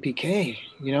is NPK?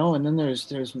 And then there's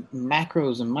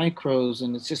macros and micros,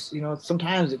 and it's just,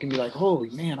 sometimes it can be like, holy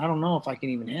man, I don't know if I can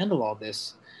even handle all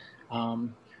this.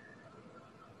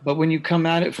 But when you come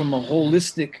at it from a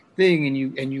holistic thing,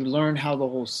 and you learn how the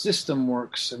whole system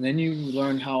works, and then you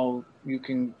learn how you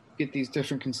can get these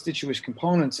different constituent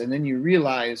components, and then you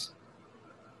realize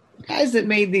the guys that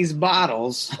made these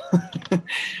bottles,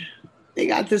 they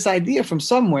got this idea from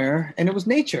somewhere, and it was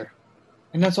nature.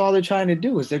 And that's all they're trying to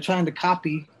do, is they're trying to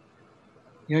copy,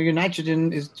 your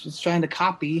nitrogen is trying to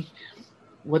copy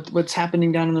what's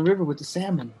happening down in the river with the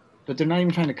salmon. But they're not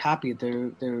even trying to copy it.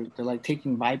 They're like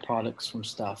taking byproducts from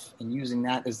stuff and using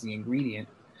that as the ingredient.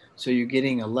 So you're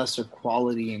getting a lesser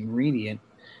quality ingredient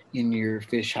in your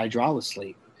fish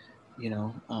hydrolyslate,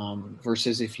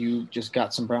 versus if you just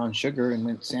got some brown sugar and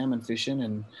went salmon fishing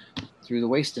and threw the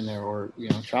waste in there, or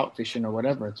trout fishing or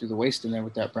whatever, threw the waste in there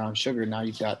with that brown sugar. Now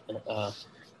you've got a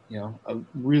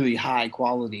really high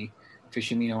quality fish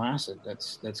amino acid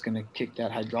that's going to kick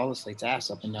that hydrolyslate's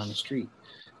ass up and down the street.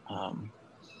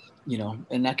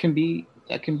 And that can be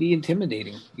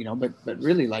intimidating, but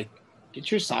really, like, get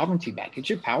your sovereignty back, get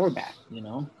your power back.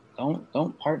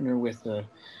 Don't partner with the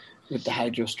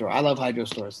hydro store. I love hydro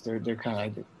stores. They're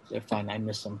kind of, they're fun. I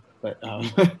miss them, but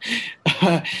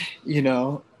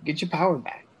get your power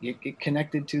back. Get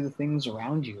connected to the things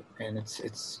around you, and it's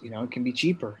it can be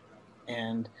cheaper,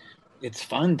 and it's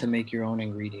fun to make your own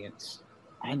ingredients.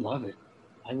 I love it.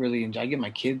 I really enjoy. I get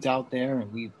my kids out there,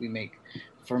 and we make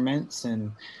ferments,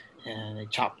 and they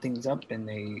chop things up, and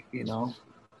they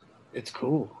it's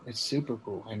cool. It's super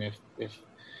cool. And if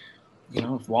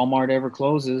Walmart ever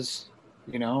closes,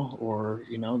 or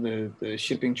the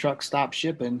shipping truck stops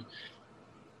shipping,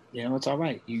 it's all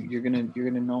right. You're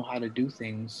gonna know how to do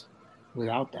things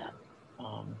without that.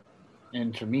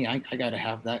 And for me, I got to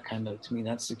have that kind of, to me,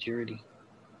 that's security.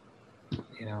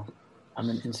 I'm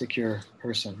an insecure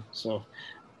person, so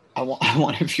I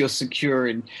want to feel secure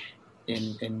in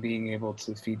being able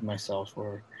to feed myself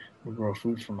or grow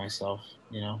food for myself.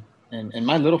 And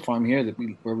my little farm here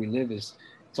where we live it's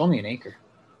only an acre.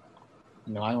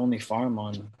 I only farm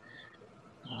on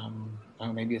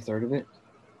maybe a third of it.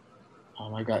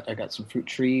 I got some fruit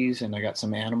trees, and I got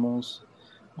some animals,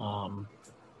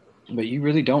 but you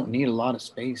really don't need a lot of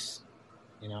space,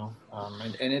 and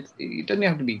it doesn't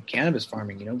have to be cannabis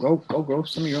farming. Go grow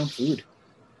some of your own food.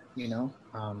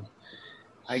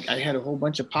 I had a whole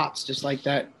bunch of pots just like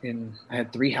that, and I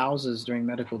had 3 houses during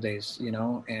medical days,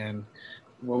 and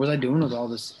what was I doing with all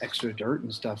this extra dirt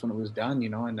and stuff when it was done,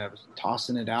 and I was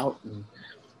tossing it out, and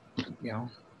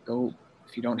go.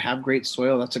 If you don't have great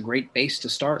soil, that's a great base to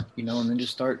start, and then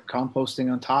just start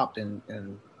composting on top, and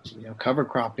cover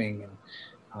cropping,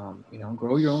 and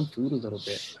grow your own food a little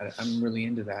bit. I'm really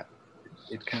into that.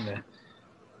 It kind of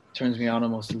turns me on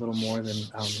almost a little more than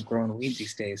growing weed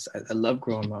these days. I love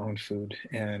growing my own food,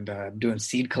 and doing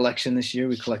seed collection this year.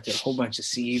 We collected a whole bunch of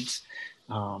seeds,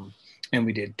 and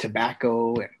we did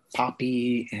tobacco and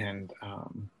poppy, and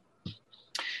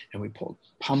we pulled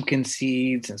pumpkin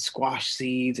seeds and squash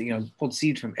seeds, pulled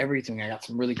seeds from everything. I got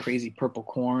some really crazy purple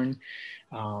corn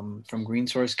from Green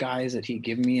Source guys that he'd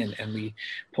given me, and we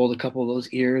pulled a couple of those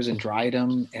ears and dried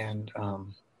them, and I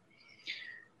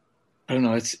don't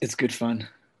know, it's good fun.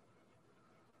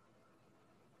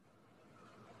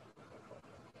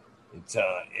 It's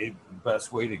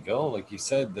best way to go. Like you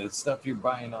said, the stuff you're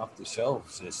buying off the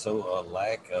shelves is so a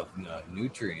lack of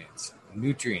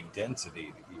nutrient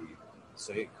density, to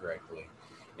say it correctly,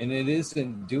 and it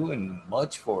isn't doing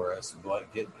much for us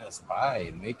but getting us by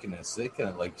and making us sick,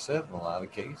 and like you said, in a lot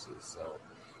of cases. So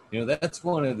that's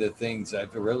one of the things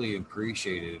I've really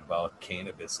appreciated about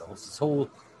cannabis. This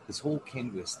whole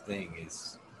cannabis thing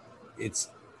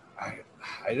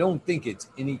I don't think it's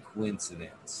any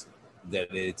coincidence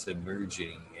that it's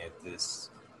emerging at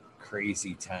this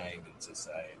crazy time in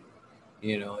society.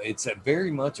 It's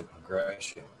very much a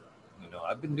progression.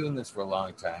 I've been doing this for a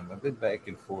long time. I've been back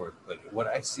and forth, but what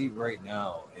I see right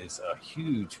now is a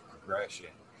huge progression,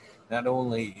 not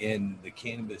only in the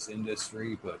cannabis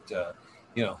industry, but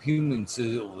human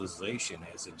civilization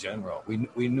as a general. We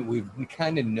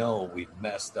kind of know we've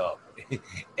messed up,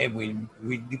 and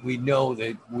we know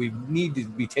that we need to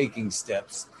be taking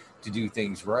steps to do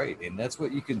things right, and that's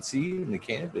what you can see in the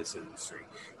cannabis industry.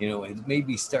 It may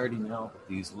be starting out with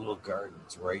these little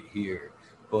gardens right here,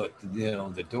 but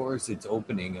the doors it's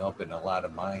opening up in a lot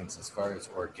of minds as far as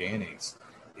organics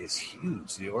is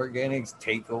huge. The organics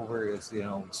takeover, as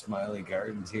Smiley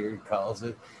Gardens here calls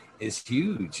it, is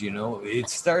huge.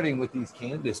 It's starting with these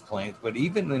cannabis plants, but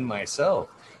even in myself,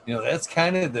 that's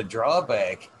kind of the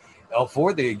drawback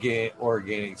for the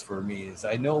organics for me, is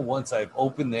I know once I've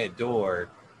opened that door,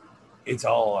 it's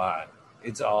all on.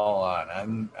 It's all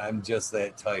on. I'm just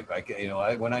that type.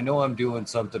 When I know I'm doing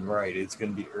something right, it's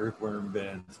going to be earthworm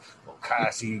bins,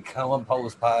 bokashi,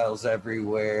 compost piles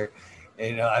everywhere.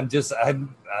 And I'm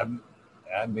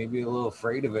maybe a little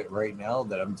afraid of it right now,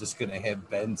 that I'm just going to have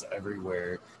bins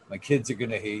everywhere. My kids are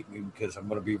going to hate me because I'm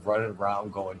going to be running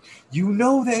around going,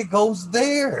 that goes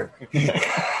there.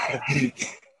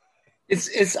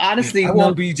 It's honestly I no.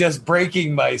 won't be just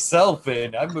breaking myself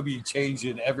in. I'm gonna be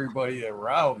changing everybody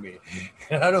around me.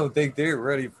 And I don't think they're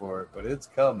ready for it, but it's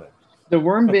coming. The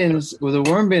worm bins. Well, the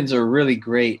worm bins are really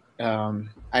great.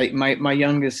 My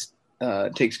youngest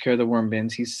takes care of the worm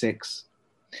bins. He's 6,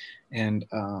 and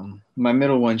my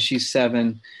middle one, she's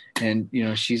 7, and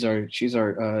she's our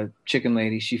chicken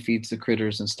lady. She feeds the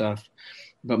critters and stuff.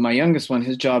 But my youngest one,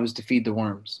 his job is to feed the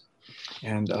worms,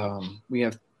 and we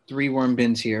have 3 worm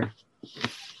bins here.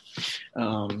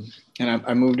 And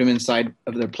I moved them inside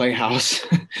of their playhouse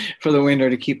for the winter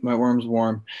to keep my worms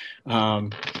warm.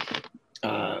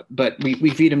 But we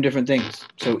feed them different things.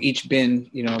 So each bin,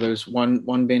 there's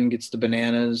one bin gets the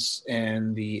bananas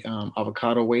and the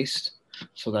avocado waste.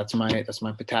 So that's my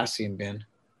potassium bin.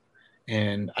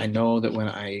 And I know that when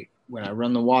I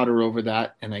run the water over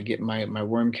that and I get my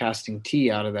worm casting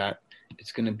tea out of that,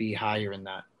 it's going to be higher in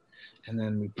that. And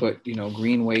then we put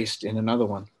green waste in another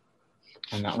one,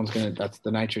 and that's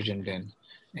the nitrogen bin.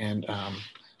 And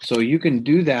so you can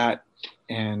do that,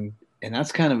 and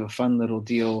that's kind of a fun little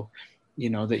deal,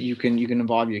 that you can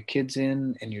involve your kids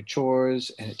in and your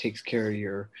chores, and it takes care of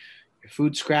your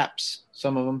food scraps,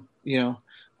 some of them,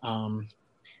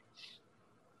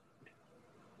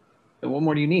 what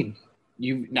more do you need?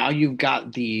 You've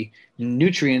got the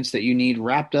nutrients that you need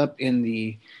wrapped up in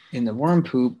the worm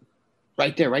poop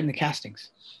right there, right in the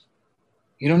castings.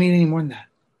 You don't need any more than that.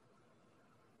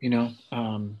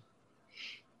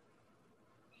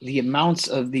 The amounts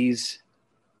of these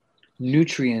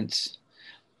nutrients.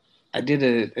 I did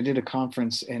a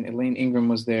conference, and Elaine Ingram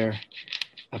was there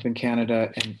up in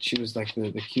Canada, and she was like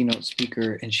the keynote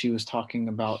speaker, and she was talking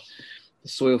about the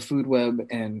soil food web,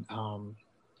 and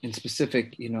in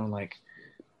specific, like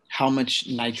how much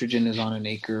nitrogen is on an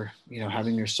acre,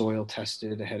 having your soil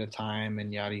tested ahead of time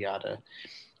and yada yada.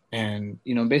 And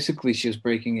basically she was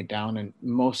breaking it down, and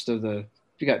most of if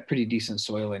you got pretty decent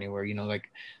soil anywhere, like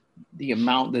the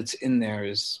amount that's in there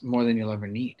is more than you'll ever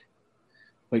need,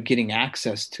 but getting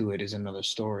access to it is another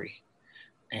story.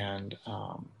 And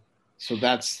so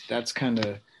that's kind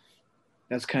of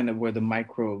where the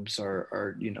microbes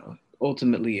are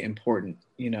ultimately important.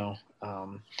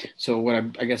 So what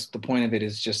I guess the point of it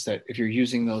is just that if you're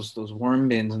using those worm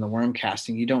bins and the worm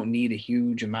casting, you don't need a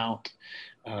huge amount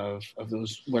of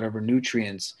those whatever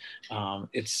nutrients.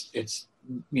 It's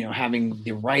having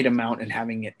the right amount and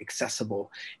having it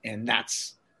accessible, and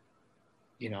that's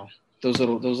those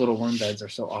little worm beds are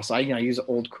so awesome. I use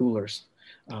old coolers.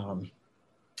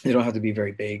 They don't have to be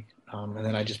very big, and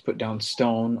then I just put down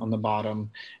stone on the bottom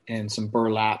and some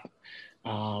burlap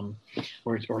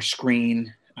or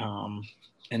screen.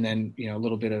 And then a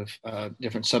little bit of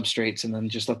different substrates, and then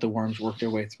just let the worms work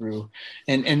their way through,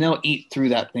 and they'll eat through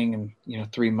that thing in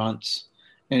 3 months.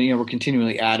 And we're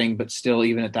continually adding, but still,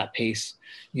 even at that pace,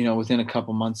 within a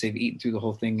couple months they've eaten through the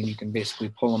whole thing, and you can basically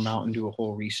pull them out and do a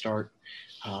whole restart,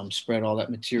 spread all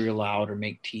that material out or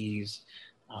make teas.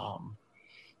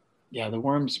 The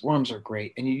worms are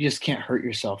great, and you just can't hurt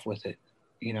yourself with it.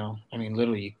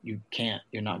 Literally you can't.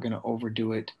 You're not going to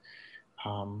overdo it.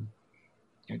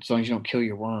 As long as you don't kill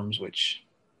your worms, which,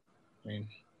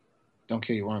 don't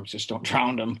kill your worms, just don't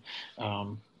drown them.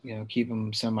 Keep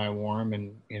them semi-warm,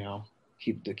 and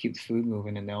keep the food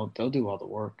moving, and they'll do all the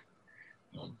work.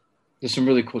 There's some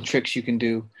really cool tricks you can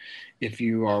do if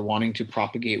you are wanting to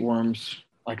propagate worms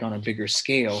like on a bigger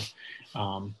scale.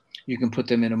 You can put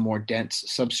them in a more dense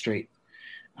substrate,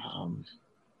 and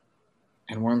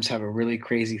worms have a really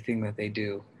crazy thing that they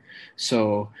do.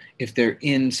 So if they're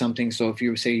in something, so if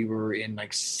you say you were in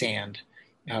like sand,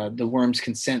 the worms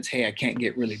can sense, hey, I can't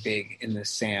get really big in this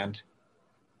sand.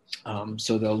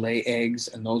 So they'll lay eggs,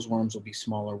 and those worms will be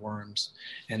smaller worms,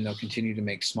 and they'll continue to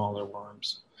make smaller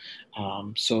worms.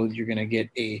 So you're going to get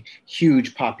a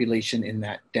huge population in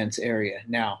that dense area.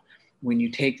 Now, when you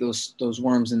take those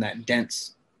worms in that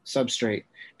dense substrate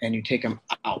and you take them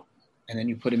out, and then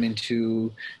you put them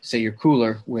into, say, your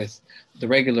cooler with the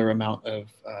regular amount of,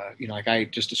 like I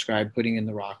just described, putting in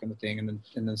the rock and the thing, and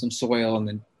then some soil, and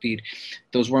then feed.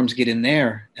 Those worms get in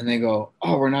there, and they go,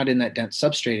 oh, we're not in that dense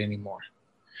substrate anymore.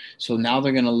 So now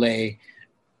they're going to lay.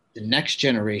 The next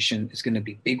generation is going to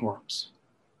be big worms,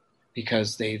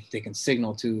 because they can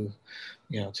signal to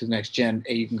the next gen,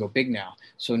 hey, you can go big now.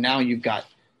 So now you've got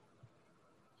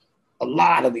a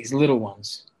lot of these little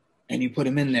ones, and you put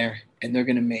them in there, and they're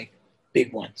going to make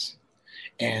big ones.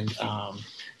 And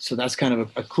so that's kind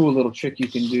of a cool little trick you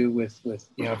can do with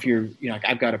if you're like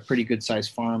I've got a pretty good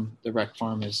sized farm. The rec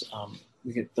farm is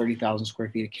we get 30,000 square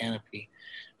feet of canopy,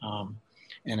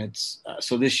 and it's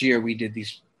so this year we did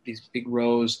these big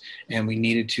rows, and we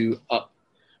needed to up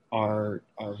our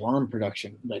worm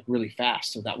production like really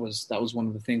fast. So that was one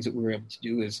of the things that we were able to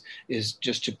do is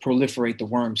just to proliferate the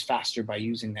worms faster by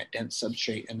using that dense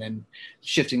substrate and then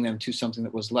shifting them to something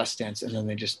that was less dense, and then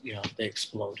they just they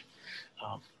explode.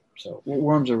 So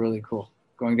worms are really cool.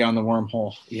 Going down the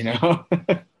wormhole,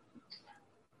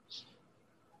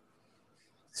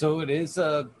 So it is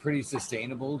pretty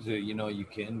sustainable to, you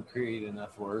can create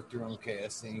enough work through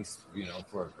castings,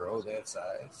 for a grow that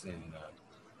size and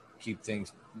keep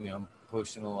things,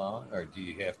 pushing along, or do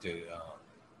you have to,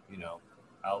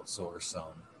 outsource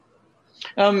some?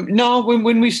 No,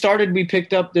 when we started, we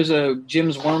picked up, there's a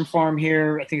Jim's Worm Farm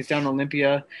here. I think it's down in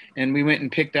Olympia. And we went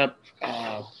and picked up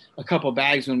a couple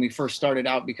bags when we first started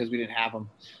out because we didn't have them.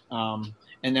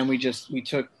 And then we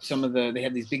took some of they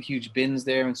had these big, huge bins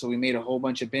there. And so we made a whole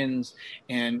bunch of bins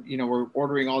and, we're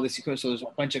ordering all this equipment. So there's a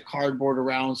bunch of cardboard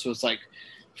around. So it's like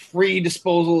free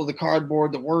disposal of the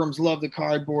cardboard. The worms love the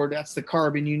cardboard. That's the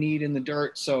carbon you need in the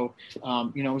dirt. So, it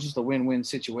was just a win-win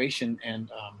situation. And,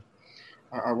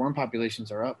 our worm populations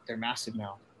are up. They're massive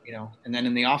now, and then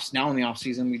in the off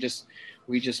season,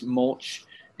 we just mulch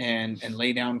and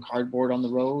lay down cardboard on the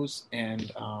rows.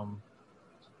 And,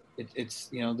 it's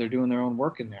they're doing their own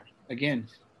work in there. Again,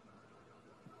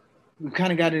 we've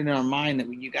kind of got it in our mind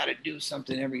that you got to do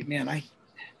something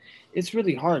it's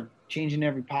really hard changing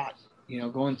every pot,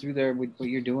 going through there with what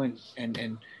you're doing.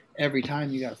 And every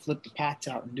time you got to flip the pots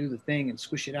out and do the thing and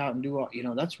squish it out and do all,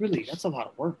 that's a lot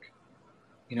of work.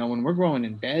 When we're growing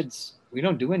in beds, we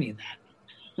don't do any of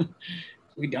that.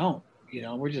 We don't,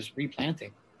 we're just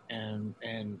replanting and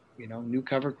new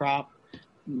cover crop,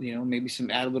 maybe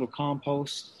add a little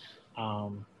compost.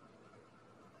 So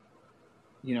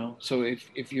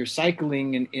if you're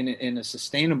cycling in a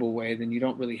sustainable way, then you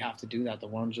don't really have to do that. The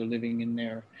worms are living in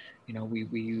there.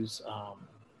 We use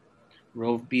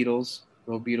rove beetles.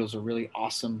 Rove beetles are really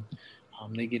awesome.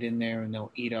 They get in there and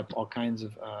they'll eat up all kinds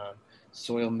of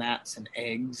soil gnats and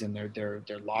eggs, and their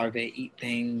larvae eat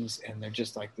things, and they're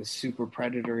just like this super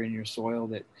predator in your soil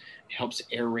that helps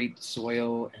aerate the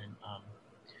soil.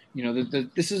 And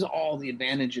this is all the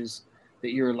advantages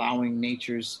that you're allowing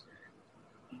nature's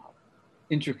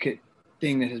intricate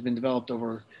thing that has been developed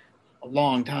over a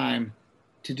long time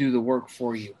to do the work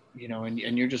for you,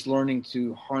 and you're just learning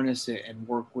to harness it and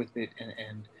work with it,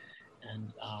 and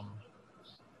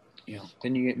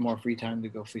then you get more free time to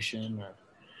go fishing or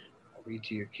read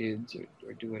to your kids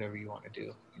or do whatever you want to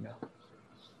do,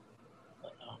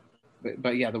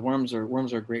 But yeah, the worms are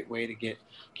a great way to get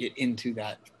into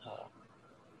that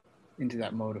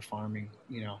mode of farming,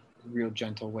 real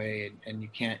gentle way, and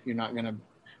you're not going to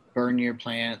burn your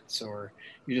plants, or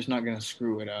you're just not going to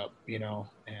screw it up,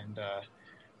 and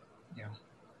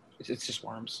it's just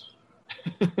worms.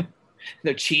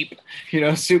 They're cheap,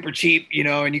 super cheap,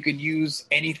 and you could use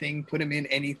anything, put them in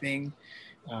anything.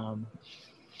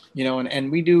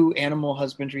 And we do animal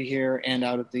husbandry here and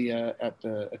out at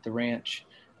the ranch.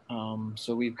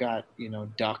 So we've got,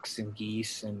 ducks and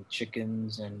geese and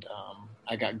chickens, and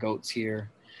I got goats here.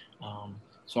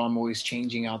 So I'm always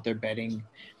changing out their bedding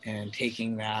and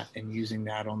taking that and using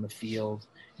that on the field.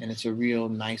 And it's a real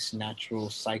nice natural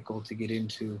cycle to get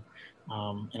into.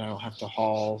 And I don't have to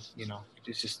haul,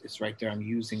 it's right there. I'm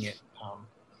using it.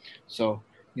 So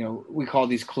we call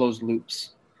these closed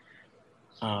loops.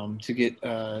 To get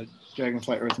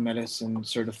Dragonfly Earth Medicine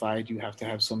certified, you have to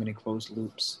have so many closed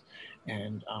loops,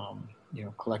 and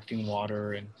collecting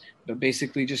water, but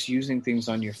basically just using things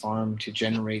on your farm to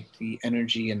generate the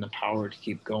energy and the power to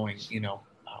keep going.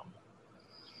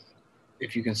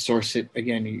 If you can source it,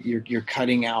 again, you're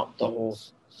cutting out the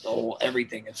whole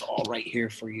everything. It's all right here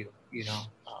for you.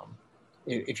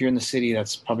 If you're in the city,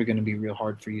 that's probably going to be real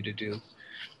hard for you to do.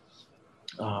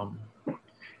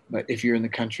 But if you're in the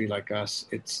country like us,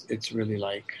 it's really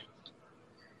like,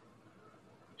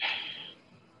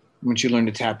 once you learn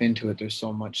to tap into it, there's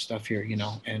so much stuff here,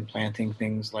 and planting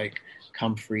things like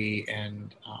comfrey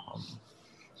and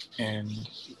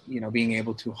being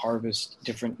able to harvest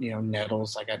different,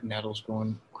 nettles. I got nettles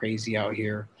growing crazy out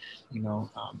here,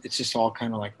 it's just all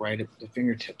kind of like right at the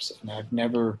fingertips. And I've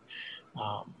never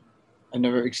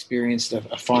experienced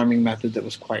a farming method that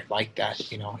was quite like that.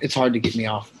 It's hard to get me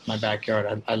off my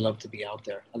backyard. I love to be out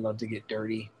there. I love to get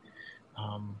dirty.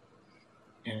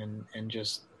 And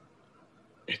just,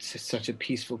 it's such a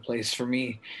peaceful place for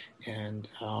me. And,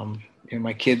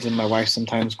 my kids and my wife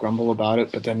sometimes grumble about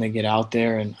it, but then they get out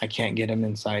there and I can't get them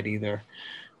inside either.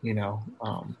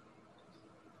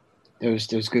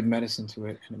 There's good medicine to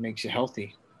it, and it makes you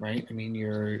healthy. Right? I mean,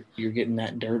 you're getting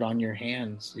that dirt on your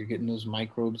hands. You're getting those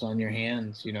microbes on your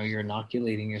hands. You're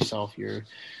inoculating yourself.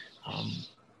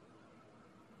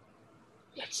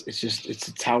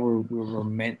 it's how we're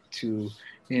meant to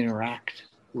interact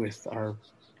with our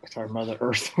Mother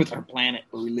Earth, with our planet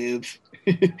where we live.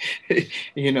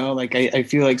 Like I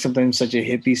feel like sometimes such a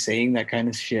hippie saying that kind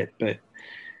of shit, but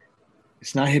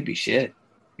it's not hippie shit.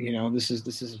 This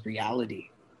is reality.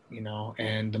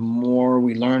 And the more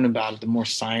we learn about it, the more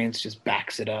science just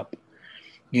backs it up.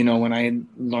 When I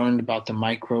learned about the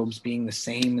microbes being the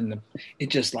same, and it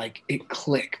just like it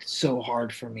clicked so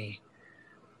hard for me.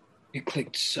 It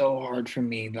clicked so hard for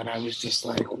me that I was just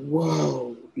like,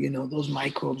 whoa, those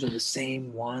microbes are the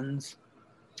same ones,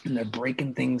 and they're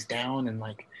breaking things down. And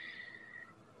like,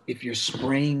 if you're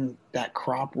spraying that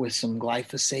crop with some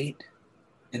glyphosate,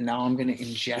 and now I'm going to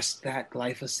ingest that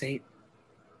glyphosate,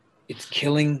 it's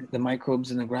killing the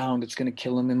microbes in the ground. It's going to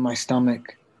kill them in my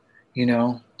stomach.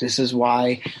 This is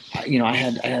why, I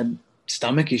had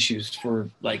stomach issues for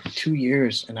like 2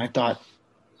 years, and I thought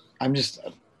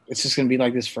it's just going to be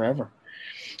like this forever.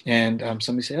 And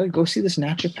somebody said, oh, go see this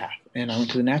naturopath. And I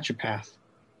went to the naturopath.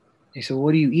 He said,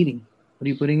 what are you eating? What are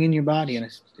you putting in your body? And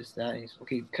it's just that. He said,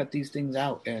 okay, cut these things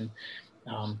out. And,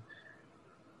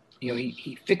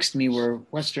 he fixed me where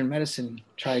Western medicine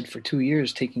tried for 2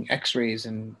 years taking x-rays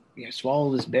and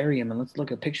swallow this barium and let's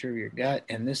look at a picture of your gut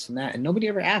and this and that. And nobody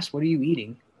ever asked, what are you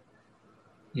eating?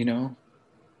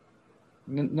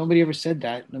 Nobody ever said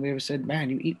that. Nobody ever said, man,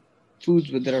 you eat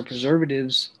foods that are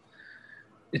preservatives.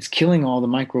 It's killing all the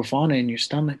microfauna in your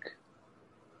stomach,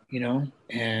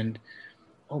 and,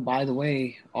 oh, by the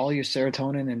way, all your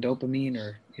serotonin and dopamine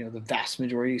are, the vast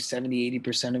majority,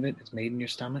 70-80% of it is made in your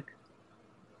stomach.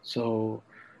 So,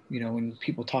 when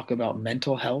people talk about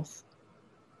mental health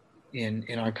in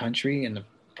our country and the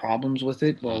problems with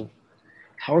it, well,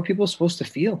 how are people supposed to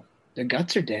feel? Their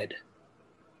guts are dead.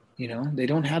 They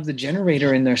don't have the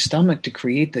generator in their stomach to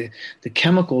create the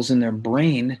chemicals in their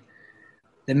brain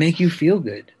that make you feel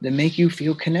good, that make you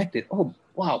feel connected. Oh,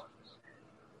 wow.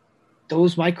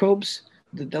 Those microbes,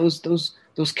 those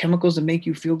chemicals that make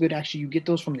you feel good, actually, you get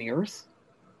those from the earth.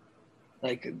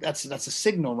 Like that's a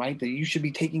signal, right? That you should be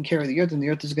taking care of the earth and the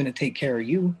earth is going to take care of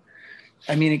you.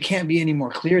 I mean, it can't be any more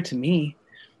clear to me.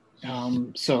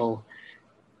 So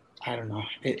I don't know.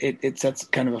 It sets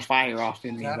kind of a fire off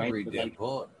in me, right? Read that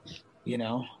book. You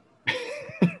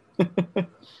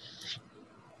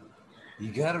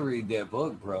got to read that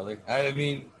book, brother. I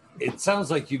mean, it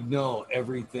sounds like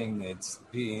everything that's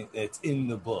in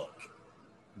the book,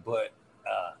 but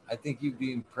I think you'd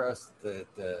be impressed that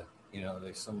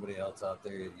there's somebody else out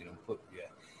there.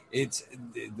 It's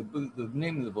the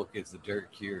name of the book is The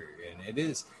Dirt Cure, and it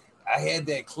is. I had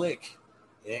that click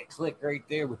right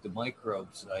there with the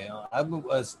microbes. I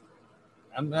was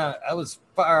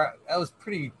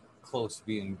pretty close to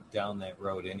being down that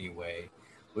road anyway,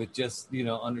 with just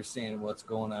understanding what's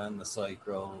going on in the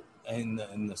cycle and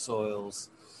in the soils,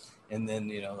 and then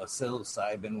the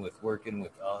psilocybin with working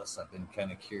with us. I've been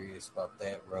kind of curious about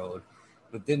that road.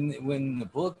 But then when the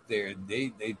book there,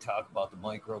 they talk about the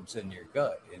microbes in your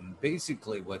gut. And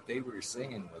basically what they were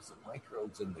saying was the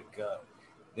microbes in the gut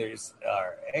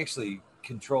are actually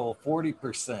control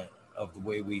 40% of the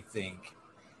way we think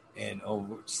and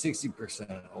over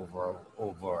 60% over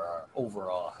our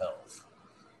overall health.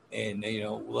 And,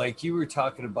 like you were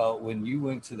talking about when you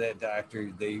went to that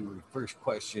doctor, first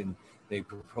question they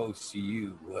proposed to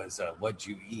you was, what'd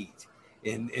you eat?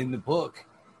 In the book,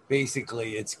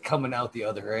 basically, it's coming out the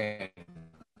other end.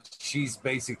 She's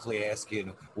basically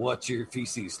asking, what's your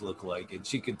feces look like? And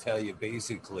she can tell you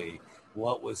basically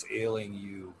what was ailing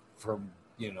you from,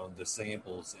 the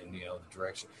samples and, the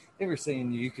direction. They were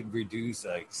saying you could reduce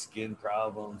like skin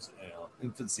problems,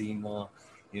 emphysema,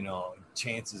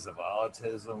 chances of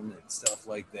autism and stuff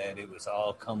like that. It was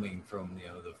all coming from,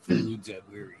 the foods that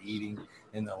we were eating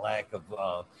and the lack of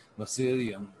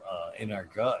mycelium in our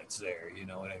guts there. You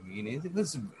know what I mean?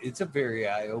 It's a very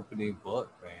eye-opening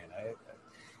book, man.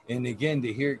 And again,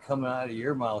 to hear it coming out of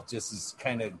your mouth just is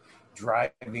kind of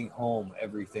driving home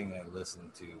everything I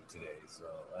listened to today. So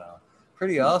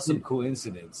pretty awesome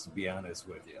coincidence, to be honest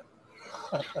with you.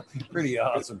 Pretty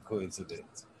awesome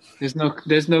coincidence. There's no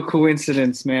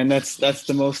coincidence, man. That's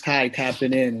the Most High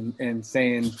tapping in and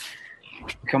saying,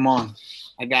 "Come on,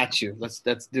 I got you. Let's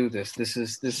do this. This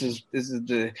is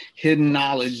the hidden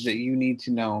knowledge that you need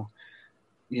to know.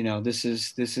 This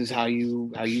is how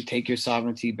you take your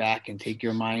sovereignty back and take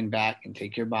your mind back and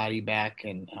take your body back."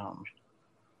 And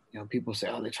people say,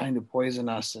 "Oh, they're trying to poison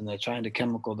us and they're trying to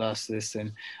chemical dust this,"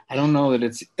 and I don't know that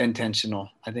it's intentional.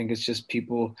 I think it's just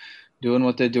people doing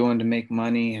what they're doing to make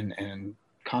money, and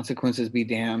consequences be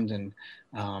damned. And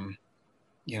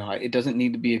it doesn't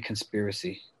need to be a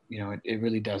conspiracy. It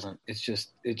really doesn't. It's just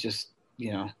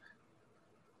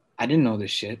I didn't know this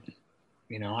shit.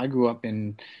 I grew up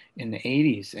in the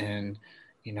 80s, and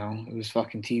it was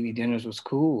fucking TV dinners was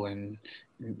cool, and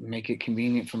make it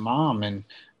convenient for mom, and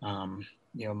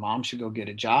mom should go get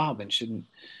a job and shouldn't,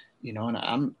 and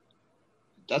I'm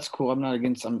that's cool. I'm not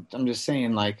against. I'm just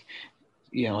saying, like,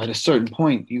 at a certain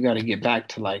point you got to get back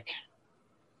to, like,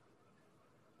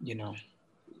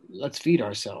 let's feed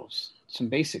ourselves some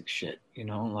basic shit,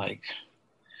 like,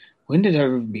 when did it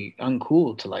ever be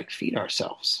uncool to, like, feed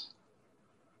ourselves?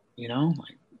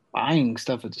 Like buying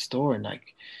stuff at the store, and,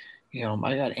 like,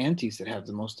 I got aunties that have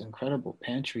the most incredible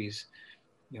pantries,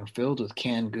 filled with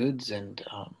canned goods. And,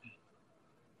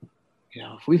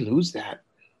 if we lose that,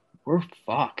 we're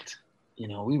fucked.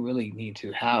 We really need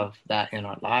to have that in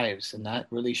our lives. And that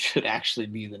really should actually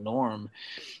be the norm,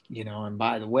 and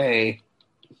by the way,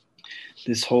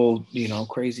 this whole,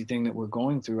 crazy thing that we're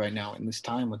going through right now in this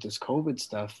time with this COVID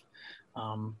stuff,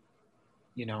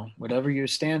 whatever your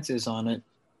stance is on it,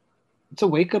 it's a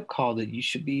wake-up call that you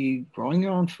should be growing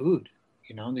your own food,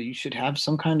 that you should have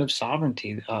some kind of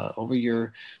sovereignty over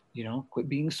your, quit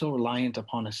being so reliant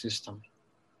upon a system,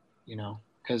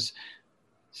 because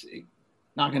it's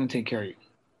not going to take care of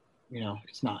you.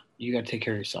 It's not. You got to take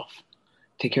care of yourself.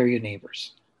 Take care of your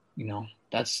neighbors.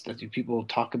 That's people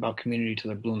talk about community till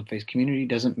they're blue in the face. Community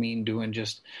doesn't mean doing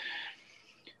just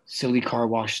silly car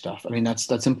wash stuff. I mean,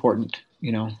 that's important,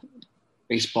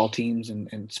 baseball teams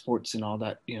and sports and all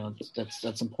that,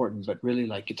 that's important, but really,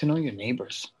 like, get to know your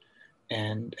neighbors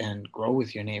and grow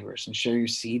with your neighbors and share your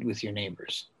seed with your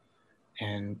neighbors,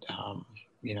 and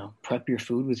prep your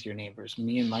food with your neighbors.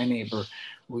 Me and my neighbor,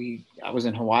 I was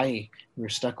in Hawaii, we were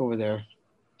stuck over there.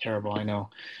 Terrible, I know.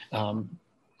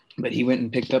 But he went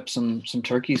and picked up some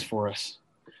turkeys for us,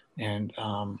 and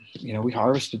we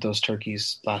harvested those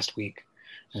turkeys last week,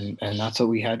 and that's what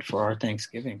we had for our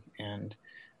Thanksgiving. And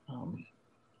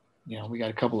we got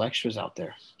a couple extras out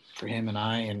there for him and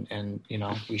I, and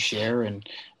we share, and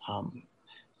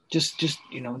just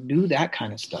do that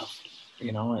kind of stuff.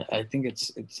 I think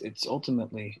it's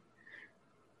ultimately,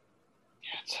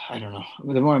 I don't know.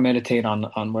 The more I meditate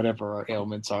on whatever our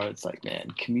ailments are, it's like,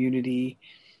 man, community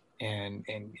and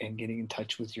getting in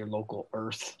touch with your local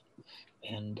earth,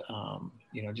 and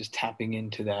just tapping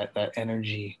into that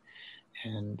energy,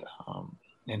 and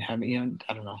having,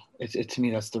 I don't know. It's to me,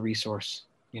 that's the resource.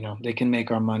 They can make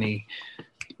our money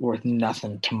worth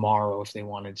nothing tomorrow if they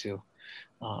wanted to,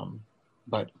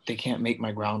 but they can't make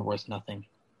my ground worth nothing.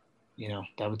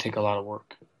 That would take a lot of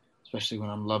work, especially when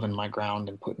I'm loving my ground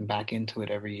and putting back into it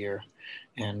every year.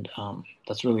 And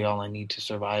that's really all I need to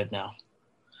survive now.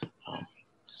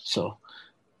 So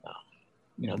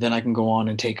then I can go on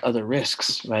and take other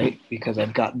risks, right? Because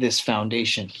I've got this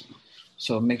foundation.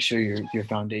 So make sure your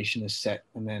foundation is set,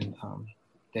 and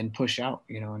then push out,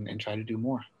 and try to do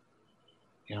more.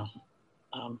 Hey,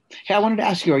 I wanted to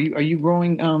ask you: Are you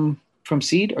growing from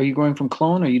seed? Are you growing from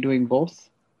clone? Are you doing both?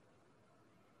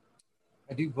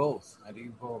 I do both. I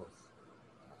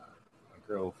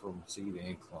grow from seed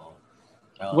and clone,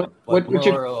 but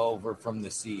moreover from the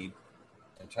seed.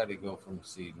 I try to go from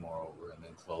seed moreover, and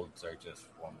then clones are just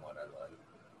from what I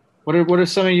like. What are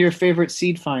some of your favorite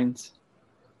seed finds?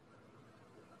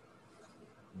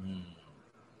 Do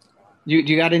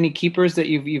you got any keepers that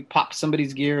you've popped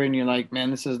somebody's gear and you're like,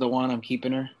 man, this is the one, I'm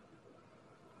keeping her?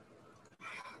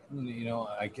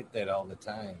 I get that all the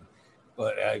time,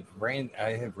 but I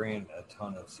have ran a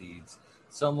ton of seeds,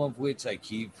 some of which I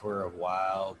keep for a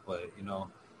while, but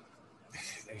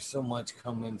there's so much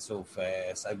coming so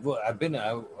fast. I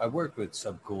worked with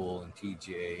Subcool and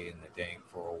TJ and the Dank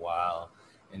for a while,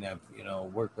 and I've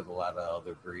worked with a lot of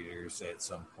other breeders at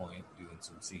some point doing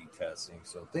some seed testing.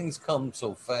 So things come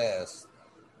so fast.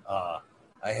 I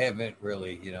haven't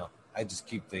really, I just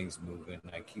keep things moving.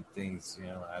 I keep things,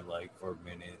 I like for a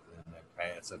minute, and I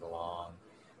pass it along.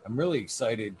 I'm really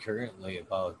excited currently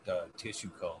about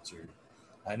tissue culture.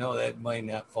 I know that might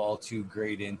not fall too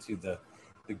great into the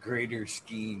greater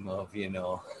scheme of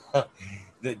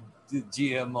the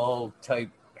GMO type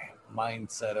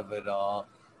mindset of it all,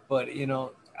 but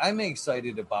I'm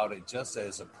excited about it just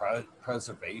as a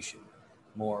preservation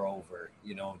moreover,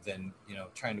 than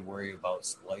trying to worry about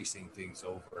splicing things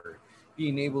over,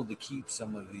 being able to keep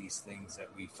some of these things that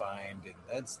we find. And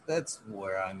that's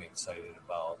where I'm excited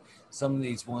about some of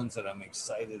these ones that I'm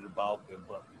excited about,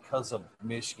 but because of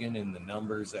Michigan and the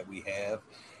numbers that we have,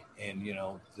 and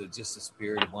just the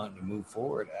spirit of wanting to move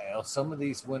forward, some of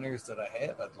these winners that I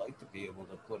have, I'd like to be able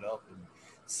to put up and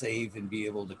save and be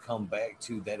able to come back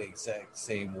to that exact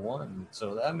same one.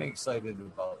 So I'm excited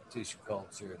about tissue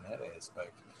culture in that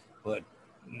aspect. But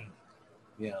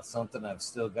something I've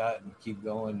still got and keep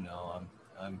going. No,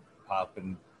 I'm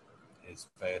popping as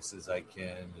fast as I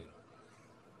can and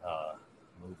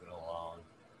moving along.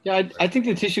 Yeah, I think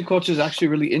the tissue culture is actually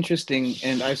really interesting,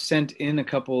 and I've sent in a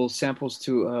couple samples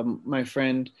to my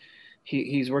friend.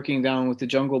 He's working down with the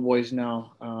Jungle Boys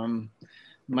now,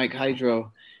 Mike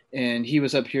Hydro, and he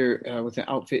was up here with an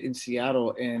outfit in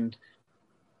Seattle, and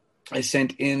I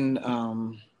sent in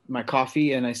my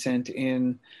coffee, and I sent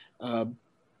in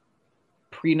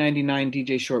pre-99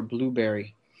 DJ Short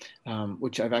Blueberry,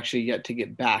 which I've actually yet to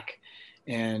get back.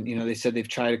 And they said they've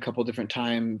tried a couple different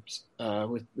times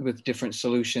with different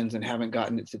solutions and haven't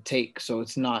gotten it to take. So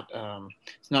it's not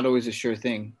always a sure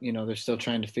thing. They're still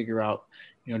trying to figure out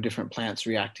different plants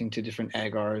reacting to different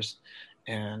agars.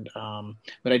 And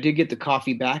but I did get the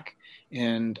coffee back,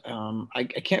 and I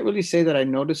can't really say that I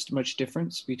noticed much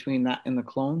difference between that and the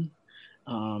clone.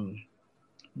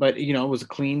 But it was a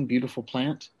clean, beautiful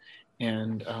plant,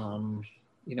 and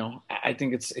I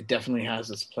think it definitely has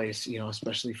its place,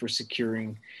 especially for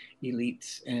securing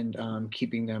elites and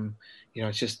keeping them.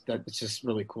 It's just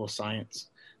really cool science.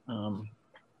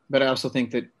 But I also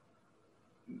think that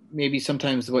maybe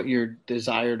sometimes what your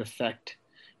desired effect,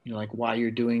 like why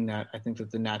you're doing that, I think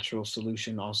that the natural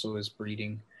solution also is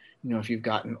breeding. If you've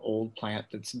got an old plant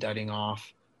that's dudding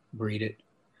off, breed it.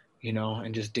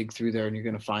 And just dig through there, and you're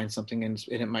going to find something, and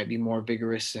it might be more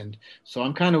vigorous. And so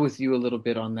I'm kind of with you a little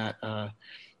bit on that.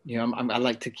 I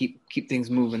like to keep things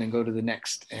moving and go to the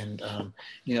next, and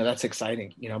that's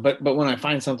exciting. But when I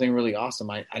find something really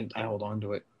awesome, I hold on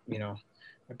to it.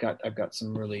 I've got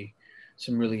some really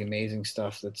amazing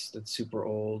stuff that's super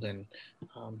old, and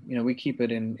we keep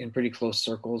it in pretty close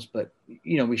circles, but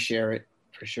we share it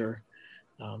for sure.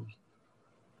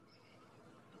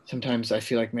 Sometimes I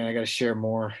feel like, man, I got to share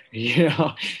more.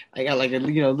 I got like a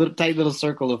little tight little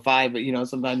circle of 5, but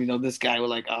sometimes this guy will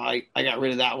like, oh, I got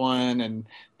rid of that one, and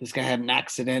this guy had an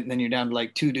accident, and then you're down to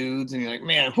like 2 dudes, and you're like,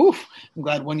 man, whew, I'm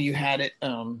glad one of you had it.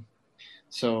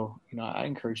 So I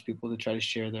encourage people to try to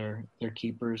share their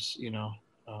keepers.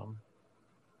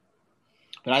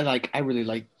 But I really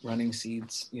like running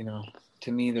seeds.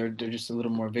 To me they're just a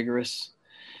little more vigorous,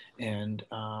 and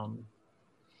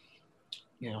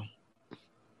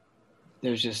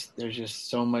there's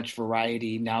just so much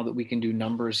variety now that we can do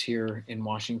numbers here in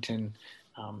Washington,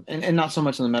 and not so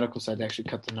much on the medical side. They actually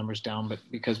cut the numbers down, but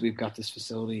because we've got this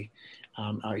facility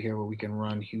out here where we can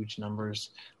run huge numbers,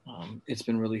 it's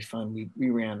been really fun. We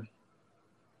ran,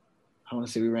 I want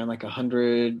to say we ran like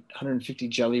 150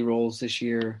 jelly rolls this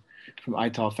year from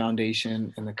ITAL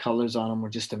Foundation, and the colors on them were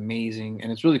just amazing.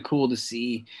 And it's really cool to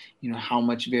see, how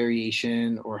much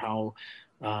variation or how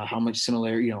much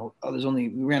similarity,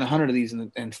 we ran 100 of these,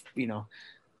 and as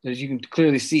you can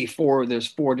clearly see, there's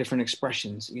 4 different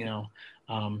expressions,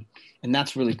 and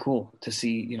that's really cool to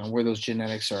see, where those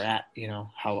genetics are at,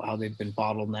 how they've been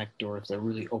bottlenecked, or if they're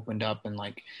really opened up. And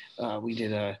like we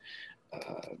did a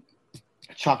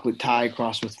chocolate Thai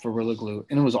crossed with Gorilla Glue,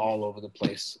 and it was all over the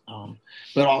place,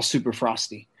 but all super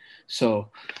frosty. So,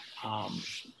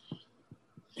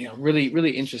 really,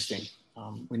 really interesting.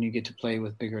 When you get to play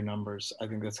with bigger numbers, I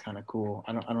think that's kind of cool.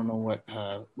 I don't know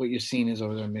what your scene is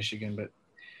over there in Michigan, but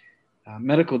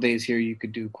medical days here, you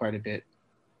could do quite a bit,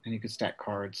 and you could stack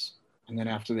cards. And then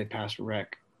after they pass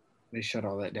rec, they shut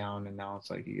all that down, and now it's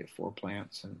like you get 4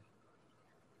 plants, and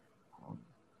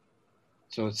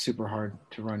so it's super hard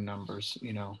to run numbers,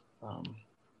 And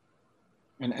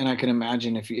I can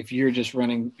imagine if you're just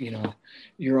running,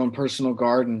 your own personal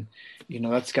garden,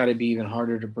 that's got to be even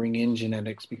harder to bring in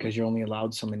genetics, because you're only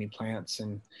allowed so many plants,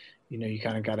 and, you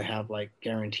kind of got to have like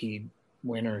guaranteed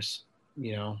winners,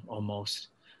 almost.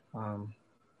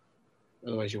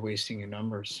 Otherwise you're wasting your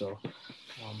numbers. So,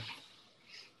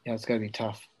 it's got to be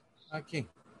tough. I can't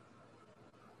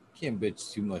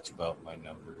bitch too much about my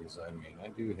numbers. I mean, I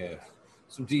do have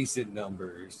some decent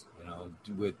numbers,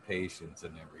 with patience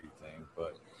and everything,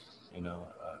 but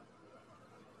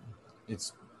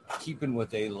it's keeping what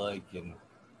they like, and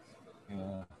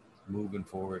moving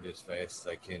forward as fast as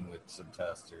I can with some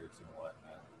testers and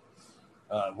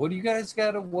whatnot. What do you guys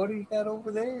got? What do you got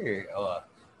over there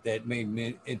that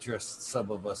may interest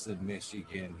some of us in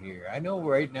Michigan here? I know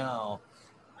right now,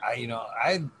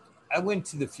 I went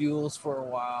to the fuels for a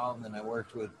while, and then I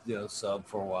worked with Sub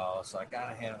for a while, so I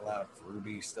kind of had a lot of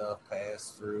fruity stuff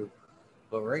pass through.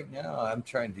 But right now, I'm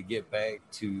trying to get back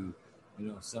to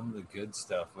some of the good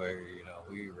stuff where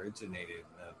we originated,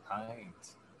 the pine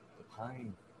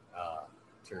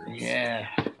turds. Yeah,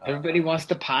 everybody wants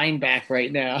the pine back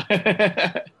right now.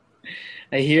 I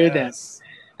hear that.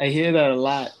 I hear that a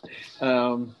lot.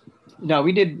 No,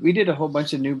 we did a whole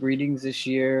bunch of new breedings this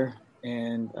year.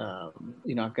 and I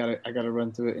gotta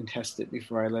run through it and test it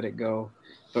before I let it go.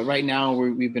 But right now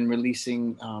we've been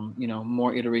releasing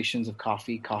more iterations of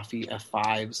coffee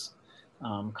F5s,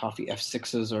 coffee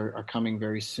F6s are coming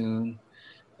very soon,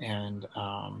 and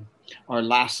our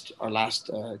last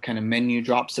kind of menu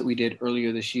drops that we did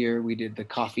earlier this year, we did the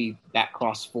coffee back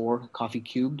cross 4 coffee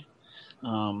cubed.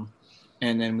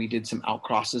 And then we did some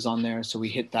outcrosses on there. So we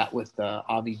hit that with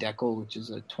Avi Deckel, which is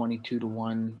a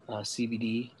 22-to-1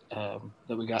 CBD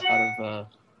that we got out of,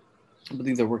 I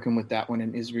believe they're working with that one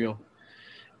in Israel.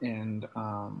 And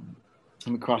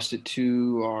we crossed it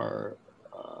to our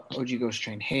OG Ghost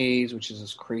Train Haze, which is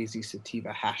this crazy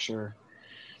sativa hasher.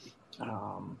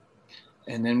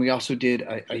 And then we also did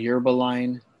a yerba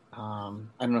line. I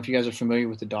don't know if you guys are familiar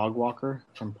with the Dog Walker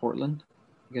from Portland.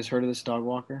 You guys heard of this Dog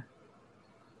Walker?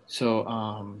 So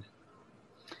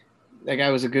that guy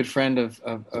was a good friend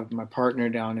of my partner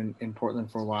down in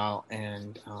Portland for a while.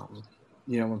 And,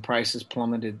 when prices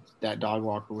plummeted, that Dog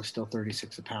Walker was still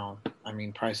 36 a pound. I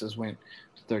mean, prices went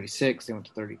to 36, they went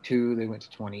to 32, they went to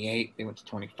 28, they went to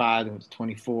 25, they went to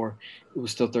 24. It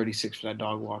was still 36 for that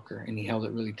Dog Walker, and he held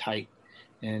it really tight.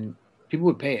 And people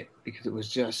would pay it because it was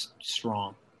just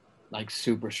strong, like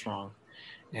super strong.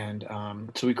 And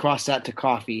so we crossed that to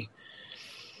coffee.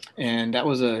 And that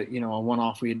was a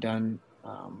one-off we had done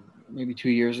maybe 2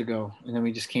 years ago, and then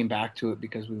we just came back to it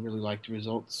because we really liked the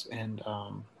results. And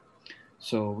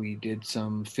so we did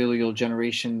some filial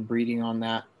generation breeding on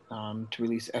that to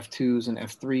release F2s and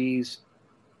F3s,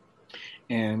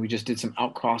 and we just did some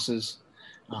outcrosses.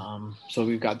 So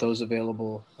we've got those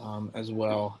available as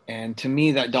well. And to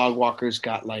me, that Dog Walker's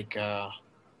got like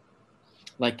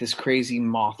this crazy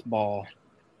mothball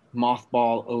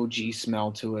OG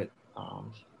smell to it.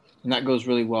 And that goes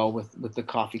really well with the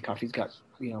coffee. Coffee's got,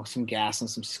 some gas and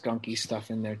some skunky stuff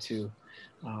in there too.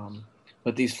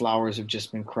 But these flowers have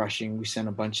just been crushing. We sent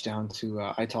a bunch down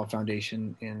to ITAL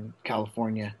Foundation in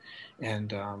California,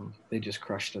 and they just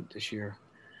crushed it this year.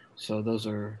 So those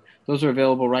are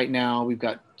available right now. We've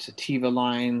got sativa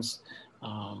lines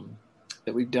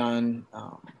that we've done.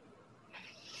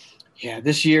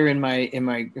 This year in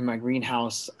my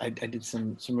greenhouse, I did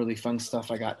some really fun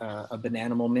stuff. I got a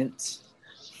Bananimal mints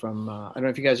from I don't know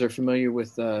if you guys are familiar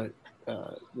with the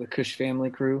Kush family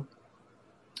crew.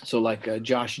 So like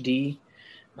Josh D,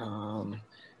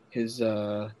 his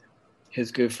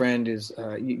good friend is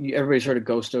everybody's heard of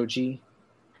Ghost OG.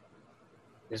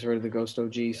 Has heard of the Ghost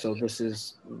OG. So this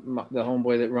is the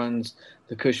homeboy that runs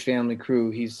the Kush family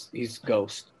crew. He's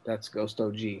Ghost. That's Ghost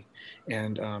OG.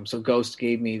 And so Ghost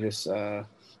gave me this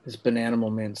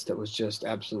Bananimal mints that was just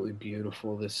absolutely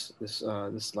beautiful this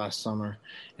last summer,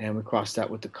 and we crossed that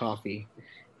with the coffee.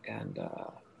 And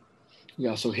we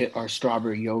also hit our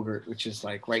strawberry yogurt, which is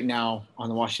like right now on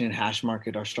the Washington hash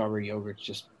market, our strawberry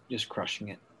yogurt's just crushing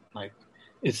it. Like,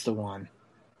 it's the one.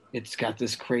 It's got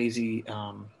this crazy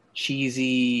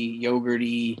cheesy,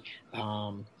 yogurty,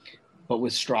 but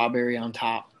with strawberry on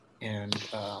top. And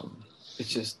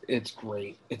it's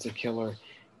great. It's a killer.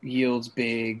 Yields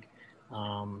big.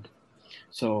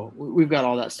 So we've got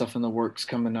all that stuff in the works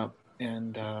coming up.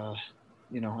 And,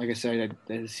 like I said,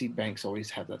 the seed banks always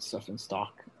have that stuff in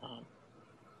stock.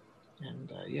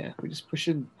 We're just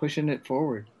pushing it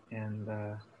forward. And,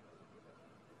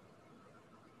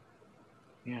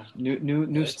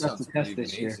 new stuff to test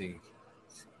this year.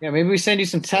 Yeah, maybe we send you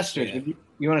some testers. Yeah.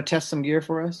 You want to test some gear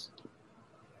for us?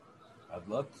 I'd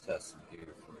love to test some gear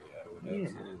for you. I would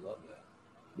absolutely love that.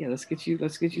 Yeah, let's get you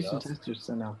some testers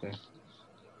sent out there.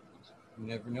 You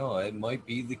never know. It might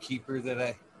be the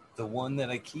one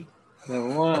that I keep. The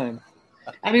one.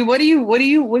 I mean, what do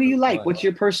you like? What's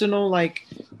your personal, like,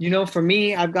 for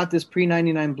me, I've got this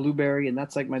pre-99 blueberry, and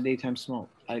that's like my daytime smoke.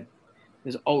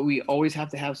 We always have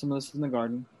to have some of this in the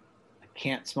garden. I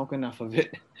can't smoke enough of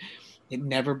it. It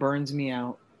never burns me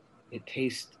out.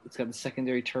 It's got the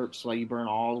secondary terps, so like you burn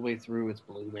all the way through. It's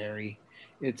blueberry.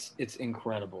 It's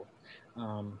incredible.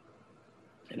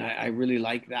 And I really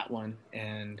like that one.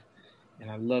 And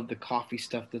I love the coffee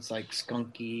stuff that's like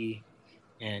skunky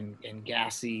and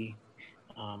gassy.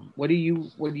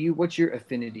 What's your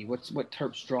affinity? What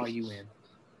terps draw you in?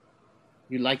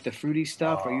 You like the fruity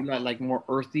stuff, or you like more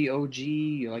earthy OG?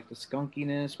 You like the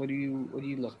skunkiness? What do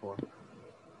you look for?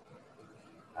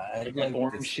 I like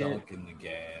the skunk and the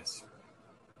gas.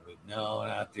 But no,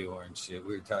 not the orange shit.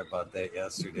 We were talking about that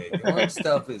yesterday. The orange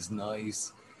stuff is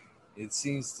nice. It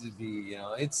seems to be,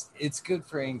 it's good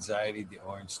for anxiety, the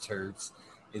orange terps.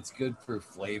 It's good for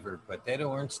flavor, but that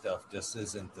orange stuff just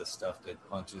isn't the stuff that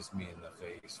punches me in the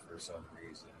face for some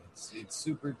reason. It's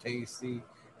super tasty.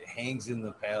 it hangs in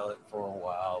the palate for a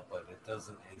while, but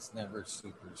it's never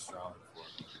super strong for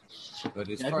me. But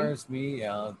as far as me,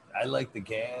 I like the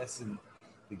gas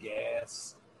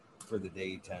for the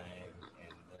daytime,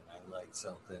 and then I like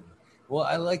something. Well,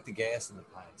 I like the gas and the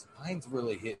pines. The pines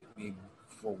really hit me.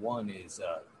 For one, is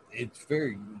it's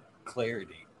very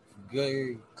clarifying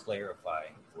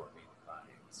for me.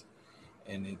 Pines,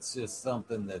 and it's just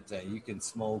something that you can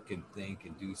smoke and think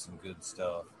and do some good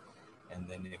stuff. And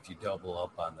then if you double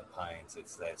up on the pines,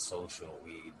 it's that social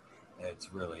weed.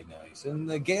 It's really nice. And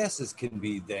the gases can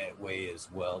be that way as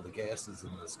well. The gases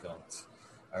and the skunks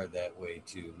are that way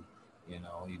too. You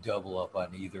know, you double up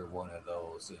on either one of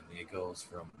those, and it goes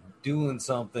from doing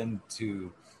something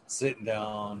to sitting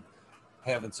down,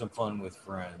 having some fun with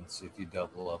friends if you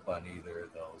double up on either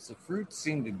of those. The fruits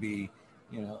seem to be,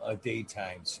 a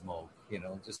daytime smoke,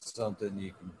 just something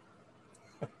you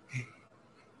can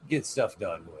get stuff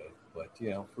done with. But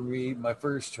for me, my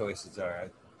first choices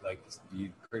are like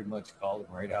you pretty much called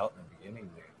them right out in the beginning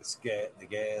there. The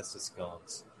gas, the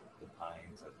skunks, the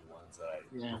pines are the ones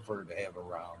that I prefer to have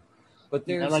around. But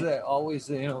there's always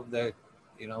that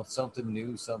something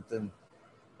new, something.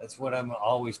 That's what I'm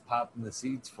always popping the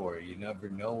seeds for. You never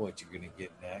know what you're going to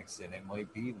get next, and it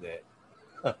might be that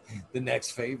the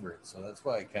next favorite. So that's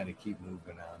why I kind of keep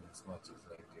moving on as much as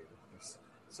I do. There's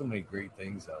so many great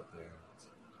things out there.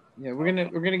 Yeah, we're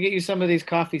gonna get you some of these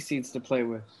coffee seeds to play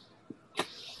with.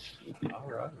 All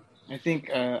right. I think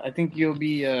you'll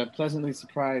be pleasantly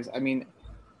surprised. I mean,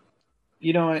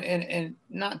 and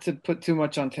not to put too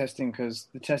much on testing because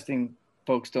the testing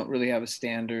folks don't really have a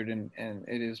standard, and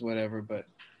it is whatever. But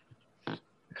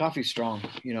the coffee's strong,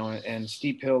 and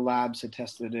Steep Hill Labs had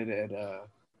tested it at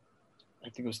I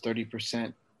think it was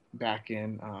 30% back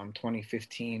in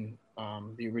 2015,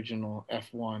 the original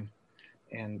F1,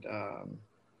 and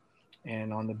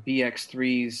on the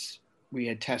BX3s we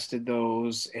had tested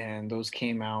those, and those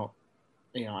came out.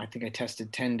 I think I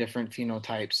tested 10 different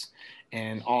phenotypes,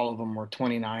 and all of them were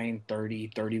 29, 30,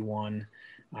 31.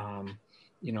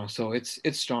 So it's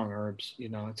strong herbs.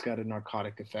 It's got a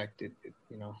narcotic effect. I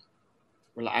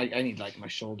need like my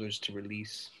shoulders to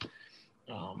release.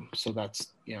 So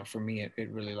that's, for me, it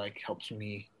really like helps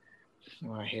me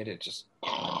when I hit it, just,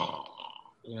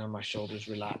 my shoulders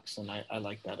relax, and I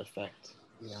like that effect,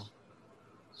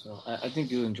 So I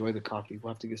think you'll enjoy the coffee.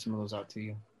 We'll have to get some of those out to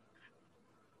you.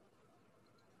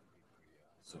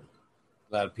 So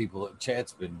a lot of people,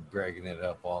 chat's been bragging it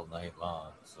up all night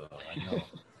long, so I know.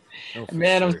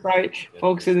 Man, I'm sorry,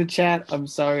 folks in the chat. I'm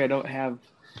sorry, I don't have.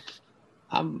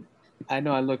 I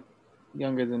know I look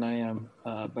younger than I am,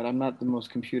 but I'm not the most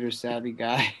computer savvy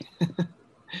guy,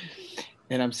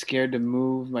 and I'm scared to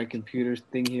move my computer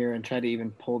thing here and try to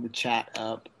even pull the chat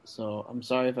up. So I'm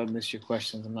sorry if I missed your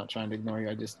questions. I'm not trying to ignore you.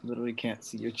 I just literally can't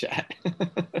see your chat.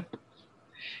 Do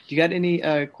you got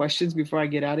any questions before I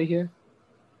get out of here?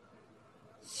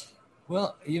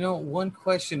 Well, one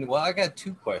question. Well, I got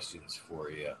two questions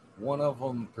for you. One of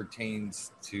them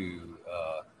pertains to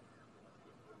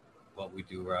what we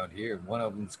do around here. One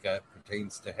of them's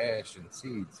pertains to hash and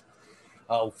seeds.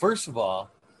 First of all,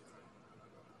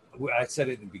 I said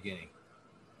it in the beginning.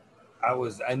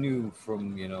 I knew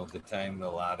from the time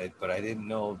allotted, but I didn't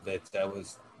know that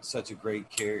was such a great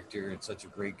character and such a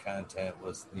great content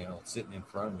was sitting in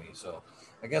front of me. So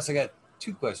I guess I got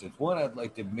two questions. One, I'd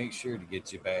like to make sure to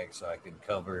get you back so I can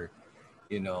cover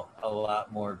a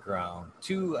lot more ground.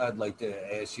 Two, I'd like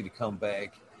to ask you to come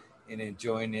back and then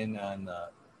join in on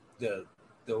the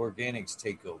organics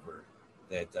takeover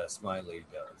that Smiley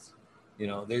does.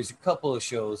 There's a couple of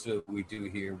shows that we do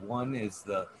here. One is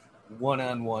the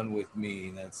one-on-one with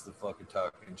me. That's the fucking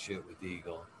talking shit with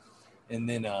Eagle. And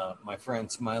then my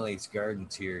friend Smiley's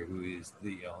Gardens here, who is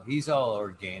he's all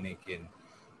organic, and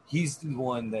he's the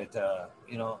one that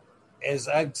as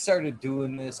I've started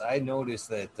doing this, I noticed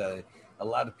that a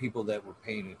lot of people that were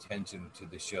paying attention to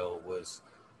the show was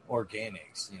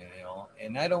organics,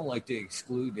 and I don't like to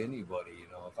exclude anybody.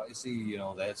 If I see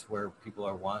that's where people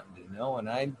are wanting to know, and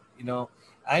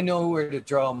I know where to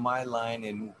draw my line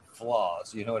and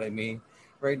flaws. You know what I mean?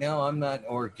 Right now, I'm not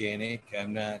organic.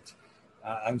 I'm not.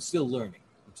 I'm still learning.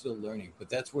 But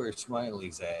that's where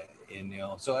Smiley's at, and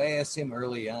So I asked him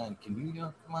early on, can you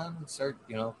come on and start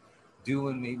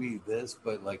doing maybe this,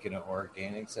 but like in an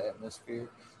organics atmosphere.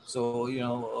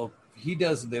 So he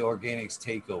does the organics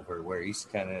takeover where he's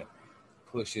kind of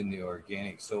pushing the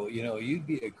organics. So you'd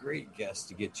be a great guest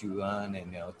to get you on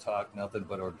and talk nothing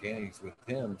but organics with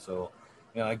him. So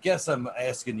I guess I'm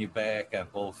asking you back on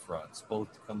both fronts,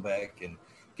 both to come back and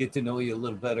get to know you a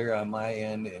little better on my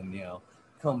end, and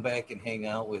come back and hang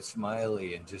out with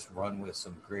Smiley and just run with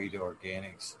some great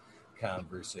organics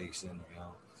conversation,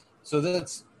 So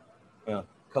that's a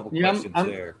couple Yeah, questions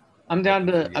there. I'm down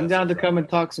to come and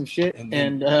talk some shit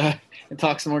and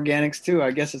talk some organics too.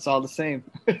 I guess it's all the same.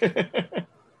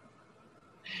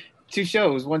 2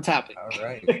 shows, 1 topic. All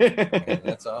right. Okay,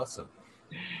 that's awesome.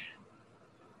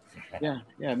 Yeah,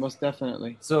 most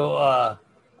definitely. So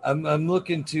I'm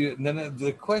looking to, and then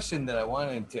the question that I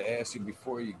wanted to ask you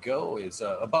before you go is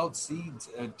about seeds.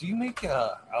 Do you make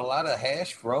a lot of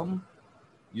hash from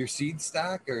your seed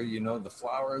stock, or the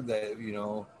flour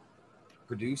that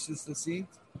produces the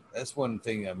seeds? That's one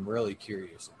thing I'm really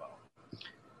curious about.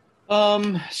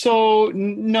 So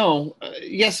no,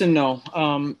 yes and no.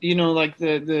 Like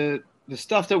the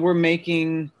stuff that we're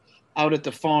making out at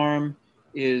the farm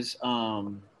is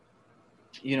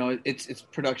it's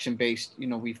production based.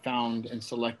 We found and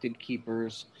selected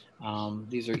keepers.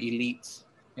 These are elites,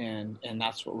 and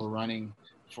that's what we're running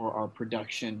for our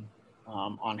production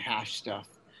on hash stuff.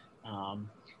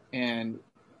 And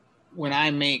when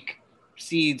I make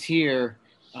seeds here,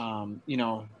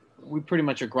 we pretty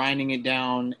much are grinding it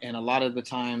down, and a lot of the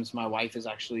times my wife is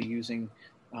actually using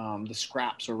the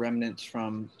scraps or remnants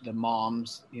from the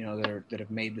moms, that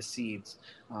have made the seeds.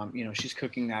 She's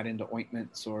cooking that into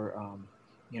ointments or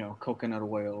coconut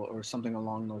oil or something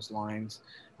along those lines.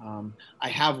 I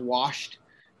have washed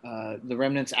the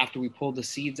remnants after we pulled the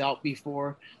seeds out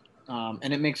before.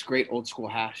 And it makes great old school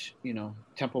hash,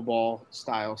 Temple Ball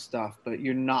style stuff, but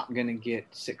you're not going to get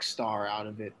 6-star out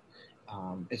of it.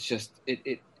 It's just,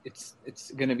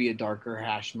 it's going to be a darker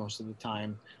hash most of the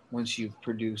time once you've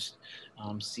produced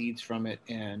seeds from it.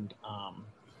 And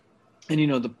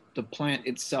the plant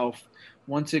itself,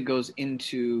 once it goes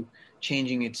into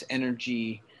changing its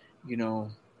energy,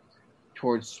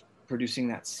 towards producing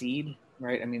that seed,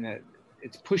 right? I mean, that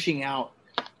it's pushing out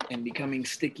and becoming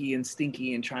sticky and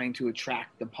stinky and trying to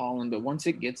attract the pollen. But once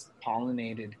it gets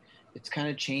pollinated, it's kind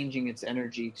of changing its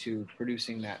energy to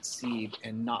producing that seed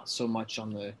and not so much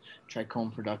on the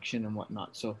trichome production and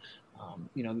whatnot. So,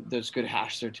 there's good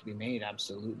hash there to be made,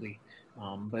 absolutely.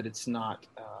 But it's not,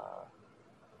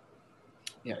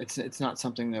 it's not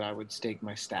something that I would stake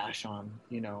my stash on.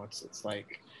 It's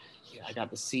like, I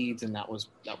got the seeds and that was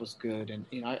good. And,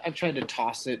 I've tried to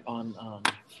toss it on,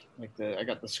 I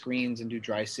got the screens and do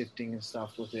dry sifting and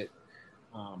stuff with it.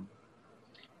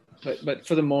 But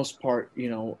for the most part,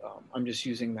 I'm just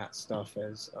using that stuff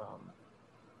as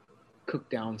cooked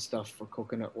down stuff for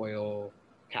coconut oil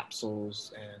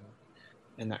capsules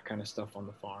and that kind of stuff on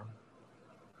the farm.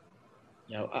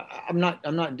 I'm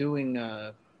not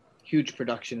doing huge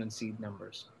production and seed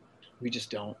numbers. We just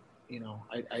don't.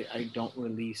 I don't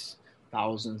release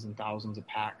thousands and thousands of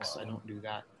packs. I don't do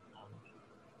that.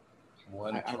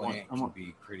 One plant can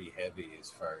be pretty heavy as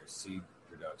far as seed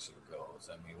production goes.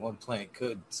 I mean, one plant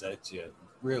could set you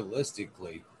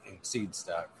realistically in seed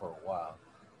stock for a while.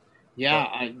 Yeah,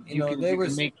 but, you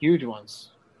can make huge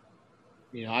ones.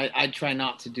 I try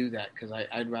not to do that because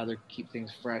I'd rather keep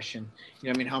things fresh. And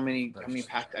how many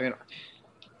packs? I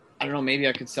don't know. Maybe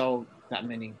I could sell that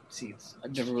many seeds.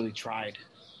 I've never really tried.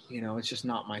 It's just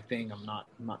not my thing. I'm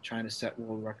not trying to set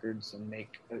world records and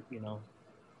make.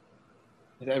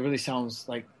 That really sounds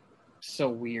like so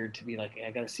weird to be like, hey,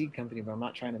 I got a seed company, but I'm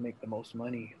not trying to make the most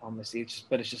money on the seeds.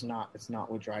 But it's just not. It's not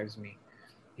what drives me.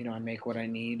 I make what I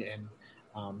need, and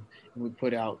we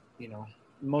put out.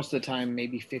 Most of the time,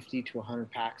 maybe 50 to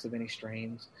 100 packs of any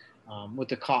strains. With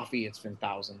the coffee, it's been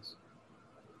thousands.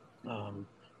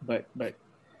 But I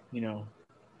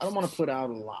don't want to put out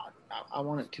a lot. I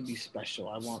want it to be special.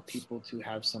 I want people to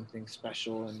have something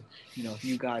special. And if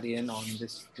you got in on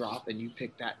this drop and you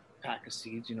picked that pack of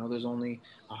seeds, there's only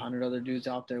 100 other dudes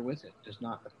out there with it. There's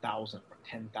not 1,000 or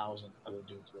 10,000 other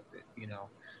dudes with it.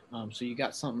 So you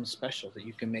got something special that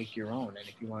you can make your own. And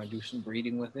if you want to do some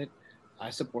breeding with it, I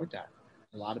support that.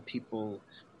 A lot of people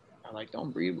are like,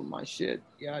 don't breed with my shit.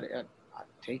 Yeah, I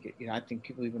take it. I think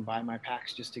people even buy my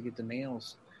packs just to get the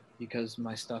males because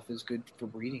my stuff is good for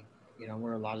breeding.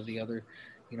 Where a lot of the other,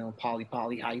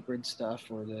 poly hybrid stuff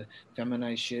or the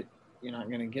feminized shit, you're not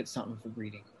going to get something for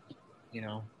breeding.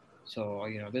 So,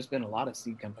 there's been a lot of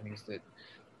seed companies that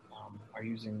are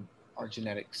using our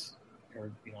genetics or,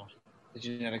 the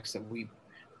genetics that we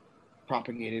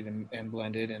propagated and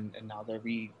blended and now they're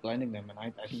re-blending them. And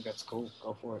I think that's cool.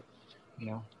 Go for it.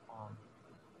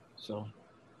 So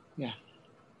yeah,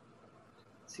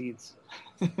 seeds.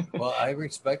 Well, I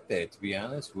respect that, to be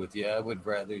honest with you. I would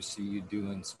rather see you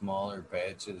doing smaller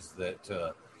batches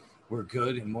that were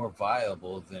good and more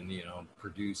viable than,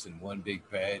 producing one big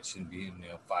batch and being,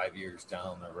 5 years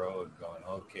down the road going,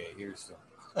 okay, here's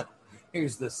some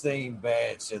here's the same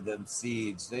batch of them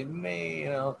seeds. They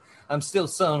may, I'm still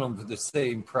selling them for the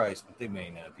same price, but they may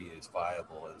not be as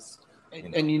viable as, I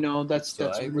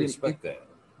respect that.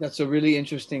 That's a really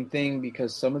interesting thing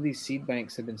because some of these seed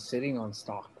banks have been sitting on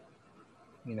stock.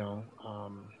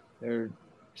 They're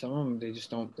some of them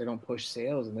they don't push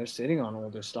sales, and they're sitting on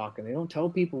older stock, and they don't tell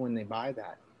people when they buy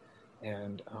that.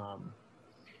 And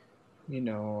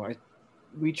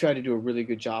we try to do a really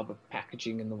good job of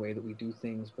packaging in the way that we do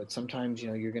things, but sometimes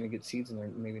you're going to get seeds and they're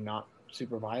maybe not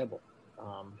super viable.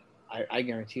 I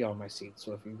guarantee all my seeds.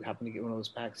 So if you happen to get one of those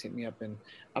packs, hit me up, and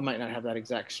I might not have that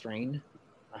exact strain.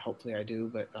 Hopefully I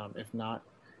do, but if not,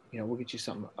 we'll get you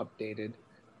something updated.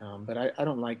 But I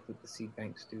don't like that the seed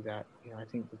banks do that. I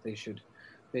think that they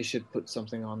should put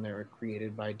something on there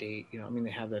created by date. They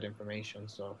have that information,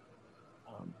 so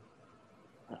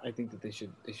I think that they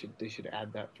should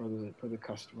add that for the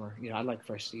customer. I like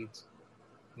fresh seeds.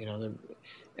 And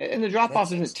the drop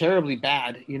off isn't terribly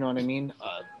bad. You know what I mean?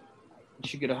 You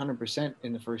should get 100%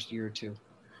 in the first year or two, and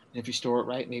if you store it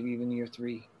right, maybe even year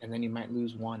 3, and then you might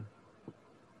lose 1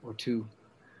 or 2.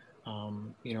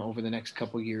 Over the next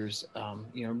couple years,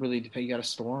 really depend. You got to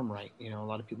store them right. A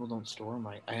lot of people don't store them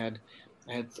right. I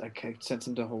sent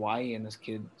some to Hawaii, and this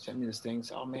kid sent me this thing.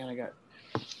 So, oh man, I got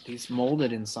these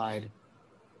molded inside.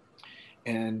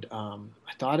 And I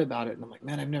thought about it, and I'm like,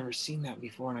 man, I've never seen that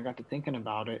before. And I got to thinking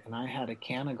about it, and I had a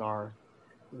can agar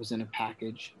that was in a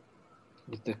package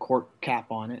with the cork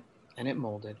cap on it, and it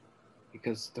molded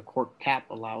because the cork cap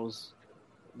allows.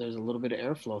 There's a little bit of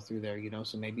airflow through there,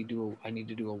 so maybe I need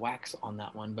to do a wax on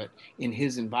that one. But in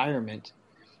his environment,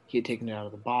 he had taken it out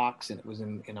of the box, and it was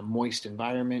in a moist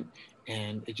environment,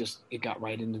 and it got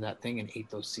right into that thing and ate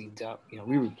those seeds up.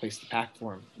 We replaced the pack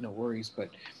for him, no worries. But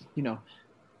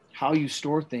how you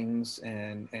store things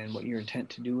and what your intent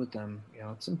to do with them,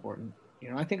 it's important.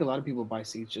 I think a lot of people buy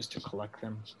seeds just to collect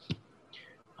them.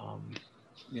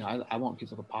 I want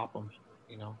people to pop them,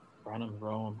 run them,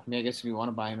 grow them. I guess if you want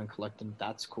to buy them and collect them,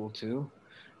 that's cool too.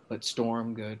 But store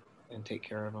them good and take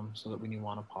care of them so that when you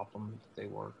want to pop them, they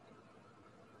work.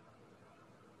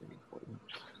 Pretty important.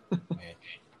 Man,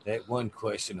 that one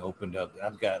question opened up.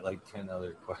 I've got like 10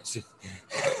 other questions.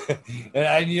 And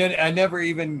I never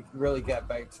even really got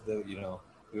back to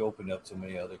we opened up so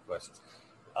many other questions.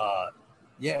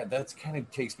 Yeah, that's kind of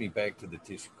takes me back to the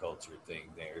tissue culture thing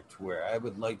there, to where I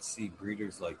would like to see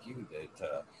breeders like you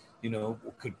that,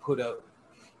 could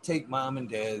take mom and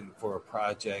dad for a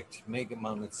project, make them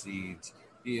on the seeds,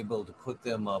 be able to put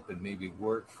them up and maybe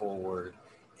work forward.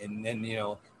 And then,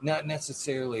 not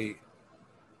necessarily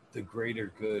the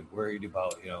greater good, worried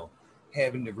about,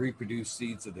 having to reproduce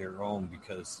seeds of their own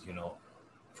because,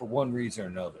 for one reason or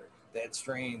another, that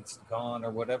strain's gone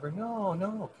or whatever.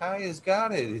 No, Kaya's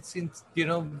got it. It's in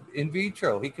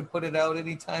vitro. He can put it out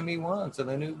anytime he wants in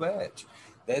a new batch.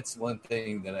 That's one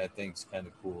thing that I think is kind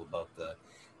of cool about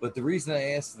but the reason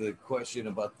I asked the question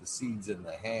about the seeds and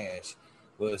the hash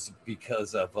was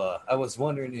because of, I was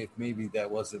wondering if maybe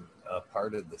that wasn't a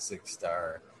part of the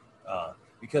 6-star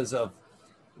because of,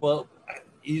 well,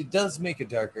 it does make a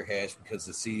darker hash because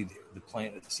the seeded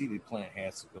plant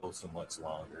has to go so much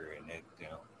longer, and it,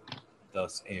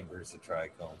 thus ambers the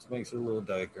trichomes makes it a little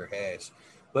darker hash.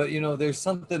 But there's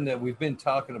something that we've been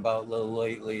talking about a little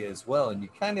lately as well, and you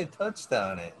kind of touched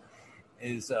on it.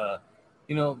 Is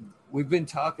we've been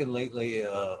talking lately,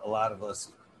 a lot of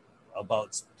us,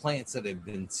 about plants that have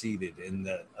been seeded and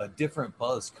a different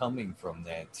buzz coming from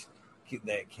that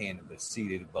cannabis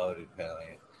seeded budded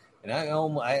plant. And I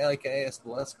asked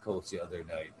West Coast the other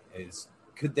night,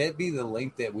 could that be the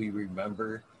link that we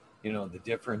remember? The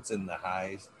difference in the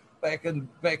highs back in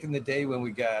the day when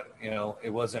we got, it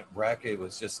wasn't rec, it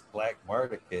was just black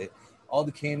market. All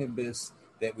the cannabis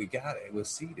that we got, it was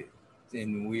seeded,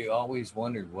 and we always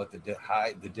wondered what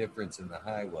the difference in the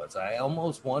high was. I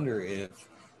almost wonder if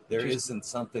there isn't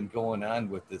something going on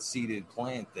with the seeded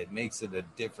plant that makes it a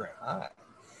different high.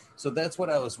 So that's what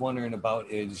I was wondering about,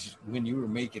 is when you were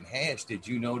making hash, did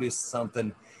you notice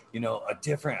something, a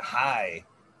different high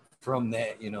from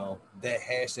that, that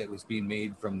hash that was being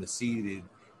made from the seeded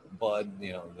bud,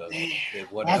 the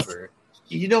whatever.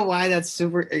 Why it's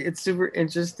super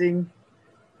interesting.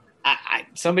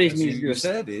 You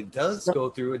said it does go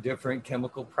through a different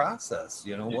chemical process.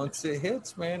 Once it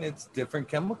hits, man, it's different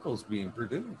chemicals being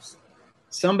produced.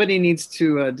 Somebody needs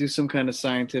to do some kind of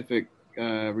scientific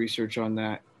research on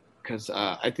that, because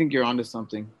I think you're onto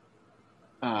something.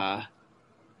 I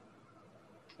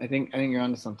think you're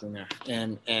onto something there.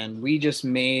 And we just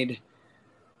made,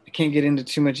 I can't get into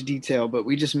too much detail, but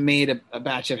we just made a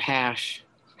batch of hash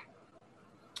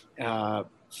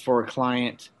for a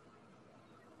client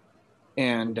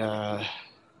And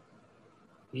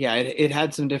yeah, it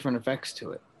had some different effects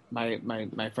to it.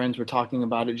 My friends were talking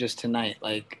about it just tonight.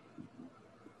 Like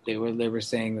they were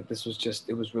saying that this was just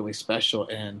it was really special,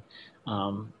 and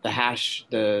the hash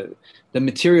the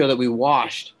material that we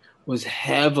washed was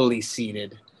heavily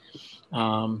seeded.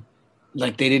 Um,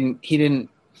 like he didn't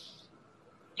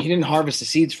harvest the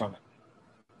seeds from it.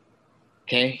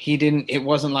 Okay, he didn't. It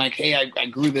wasn't like, hey, I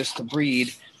grew this to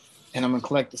breed, and I'm gonna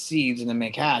collect the seeds and then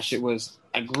make hash. It was,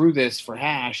 I grew this for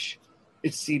hash.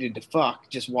 It's seeded to fuck.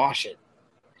 Just wash it.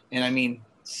 And I mean,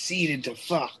 seeded to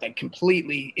fuck, like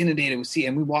completely inundated with seed.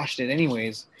 And we washed it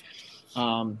anyways.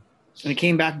 And it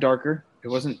came back darker. It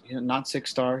wasn't, not 6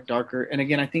 star, darker. And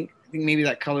again, I think maybe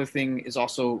that color thing is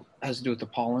also has to do with the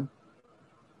pollen.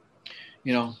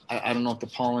 I don't know if the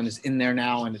pollen is in there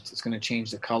now and it's going to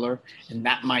change the color, and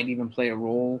that might even play a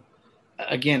role.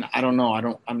 Again, I don't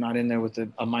know. I'm not in there with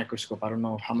a microscope. I don't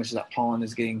know how much of that pollen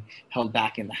is getting held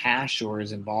back in the hash or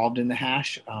is involved in the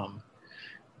hash.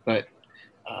 But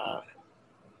uh,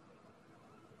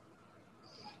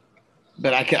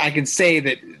 but I can say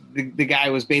that the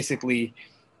guy was basically,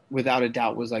 without a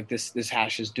doubt, was like, this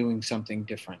hash is doing something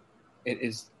different. It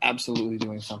is absolutely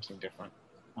doing something different.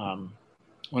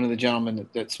 One of the gentlemen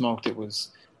that smoked it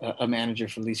was a manager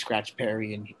for Lee Scratch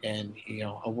Perry, and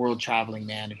a world traveling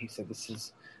man, and he said,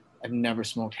 I've never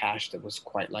smoked hash that was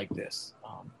quite like this.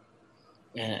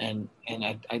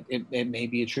 It may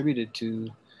be attributed to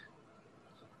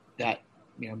that,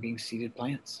 being seeded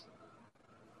plants.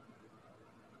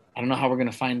 I don't know how we're going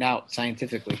to find out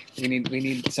scientifically. We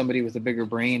need somebody with a bigger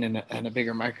brain and a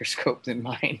bigger microscope than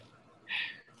mine.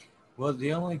 Well,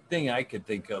 the only thing I could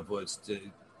think of was to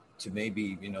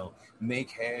maybe,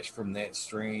 make hash from that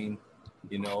strain,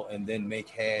 and then make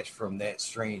hash from that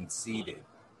strain seeded,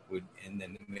 and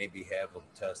then maybe have them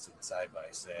tested side by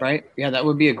side. Right? Yeah, that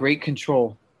would be a great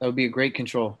control. That would be a great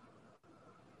control.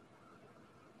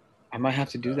 I might have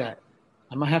to do that.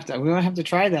 We might have to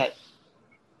try that.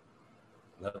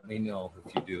 Let me know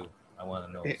if you do. I want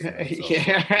to know.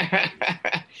 Yeah.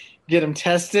 Get them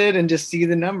tested and just see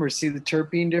the numbers, see the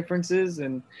terpene differences,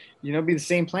 and be the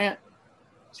same plant,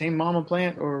 same mama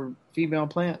plant or female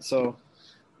plant. So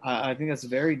I think that's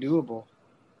very doable.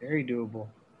 Very doable.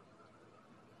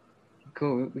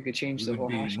 Cool. We could change the whole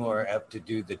hash. You would be more apt to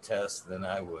do the test than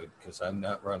I would, because I'm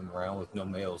not running around with no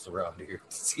males around here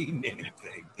seeing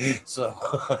anything. So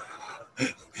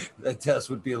that test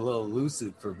would be a little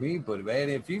elusive for me. But man,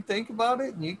 if you think about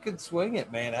it and you could swing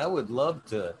it, man, I would love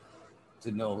to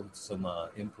know some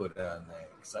input on that,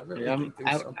 because I really think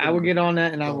there's something. I will get on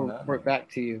that and I will report back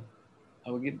to you.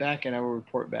 I will get back and I will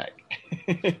report back.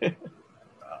 Oh,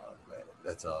 man,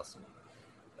 that's awesome.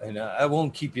 And I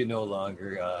won't keep you no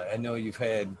longer. I know you've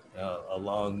had a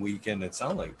long weekend. It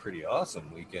sounded like a pretty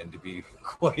awesome weekend, to be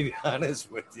quite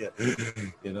honest with you.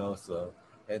 So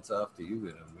hats off to you.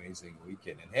 An amazing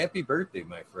weekend. And happy birthday,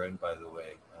 my friend, by the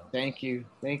way. Thank you.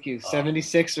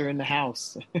 76 are in the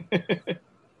house.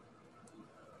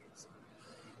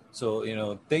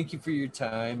 So, thank you for your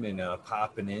time and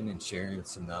popping in and sharing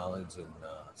some knowledge and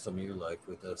some of your life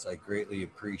with us. I greatly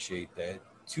appreciate that.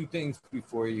 2 things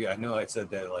before you, I know I said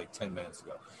that like 10 minutes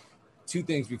ago. 2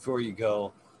 things before you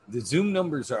go. The Zoom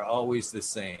numbers are always the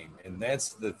same, and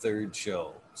that's the 3rd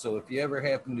show. So if you ever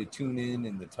happen to tune in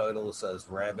and the title says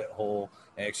Rabbit Hole,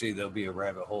 actually there'll be a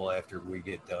rabbit hole after we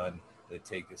get done that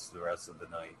take us the rest of the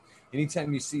night.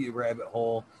 Anytime you see a rabbit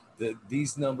hole,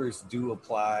 these numbers do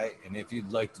apply. And if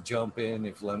you'd like to jump in,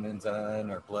 if Lemon's on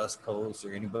or Blessed Coast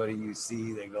or anybody you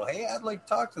see, they go, hey, I'd like to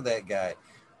talk to that guy.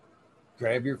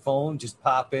 Grab your phone, just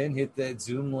pop in, hit that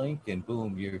Zoom link, and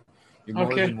boom, you're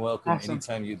more than welcome. Awesome.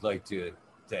 Anytime you'd like to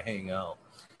hang out.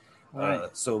 Right.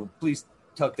 So please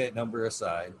tuck that number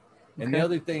aside. Okay. And the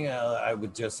other thing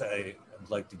I'd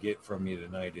like to get from you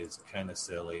tonight is kind of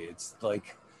silly. It's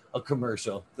like a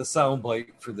commercial, the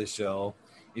soundbite for the show.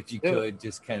 If you could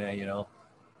just kind of,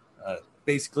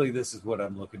 basically, this is what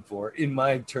I'm looking for in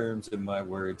my terms and my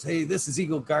words. Hey, this is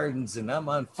Eagle Gardens, and I'm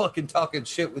on fucking Talking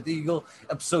Shit with Eagle,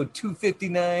 episode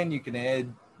 259. You can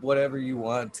add whatever you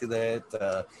want to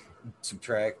that,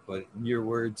 subtract, but in your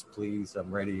words, please.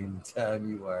 I'm ready anytime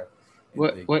you are.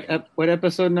 What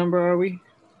episode number are we?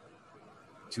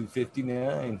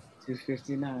 259.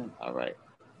 259. All right.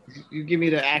 You give me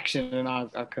the action, and I'll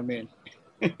come in.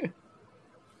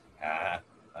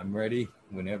 I'm ready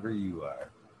whenever you are.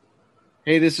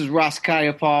 Hey, this is Ross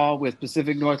Kayapal with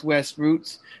Pacific Northwest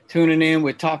Roots, tuning in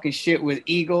with Talking Shit with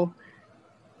Eagle,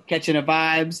 catching the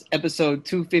vibes, episode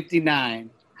 259.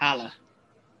 Holla.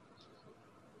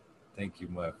 Thank you,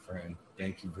 my friend.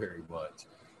 Thank you very much.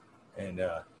 And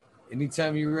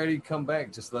anytime you're ready to come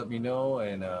back, just let me know,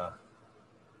 and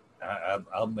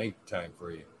I'll make time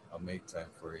for you. I'll make time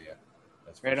for you.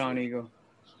 That's right on, Eagle.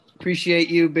 Appreciate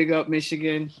you. Big up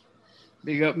Michigan.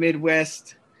 Big up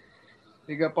Midwest.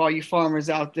 Big up all you farmers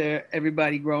out there.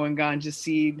 Everybody growing ganja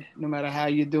seed, no matter how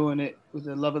you're doing it, with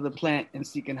the love of the plant and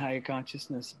seeking higher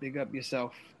consciousness. Big up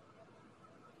yourself.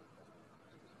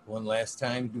 One last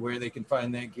time, where they can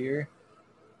find that gear?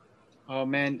 Oh,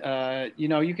 man.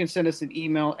 You can send us an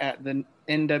email at the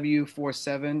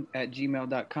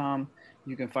nw47@gmail.com.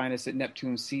 You can find us at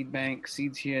Neptune Seed Bank.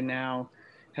 Seeds Here Now,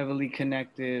 Heavily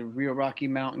Connected, Real Rocky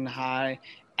Mountain High,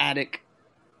 Attic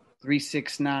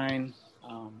 369.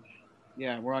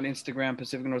 We're on Instagram,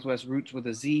 Pacific Northwest Roots with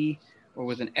a Z or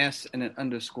with an S and an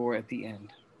underscore at the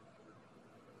end.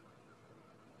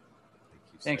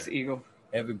 Thanks, Eagle.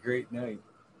 Have a great night.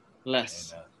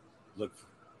 Bless. And look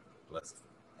blessed.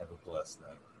 Have a blessed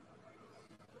night.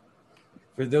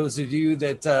 For those of you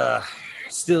that are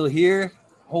still here,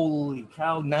 holy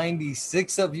cow,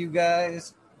 96 of you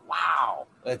guys. Wow,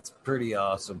 that's pretty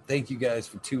awesome. Thank you guys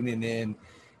for tuning in.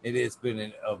 It has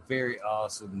been a very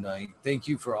awesome night. Thank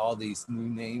you for all these new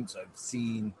names I've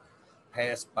seen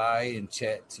pass by in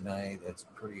chat tonight. That's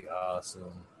pretty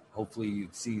awesome. Hopefully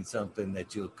you've seen something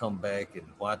that you'll come back and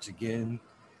watch again.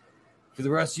 For the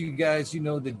rest of you guys, you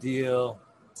know the deal.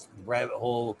 The rabbit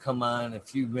hole will come on in a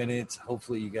few minutes.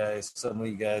 Hopefully some of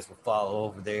you guys will follow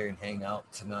over there and hang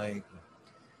out tonight. And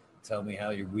tell me how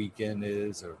your weekend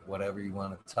is or whatever you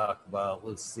want to talk about.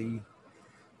 We'll see.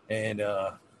 And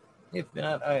if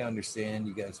not, I understand.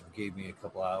 You guys have gave me a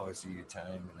couple hours of your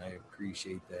time, and I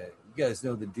appreciate that. You guys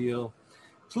know the deal.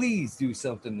 Please do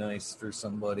something nice for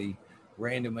somebody.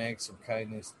 Random acts of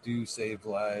kindness do save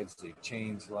lives. They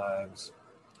change lives.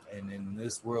 And in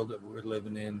this world that we're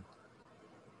living in,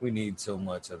 we need so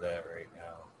much of that right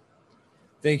now.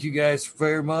 Thank you guys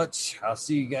very much. I'll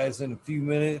see you guys in a few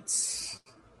minutes.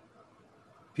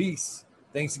 Peace.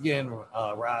 Thanks again,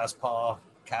 Raz Paul,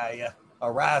 Kaya.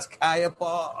 Raz Kaya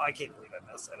Paul. I can't believe I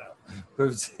messed that up.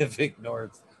 Pacific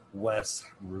Northwest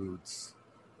Roots.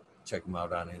 Check them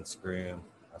out on Instagram.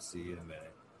 I'll see you in a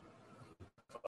minute.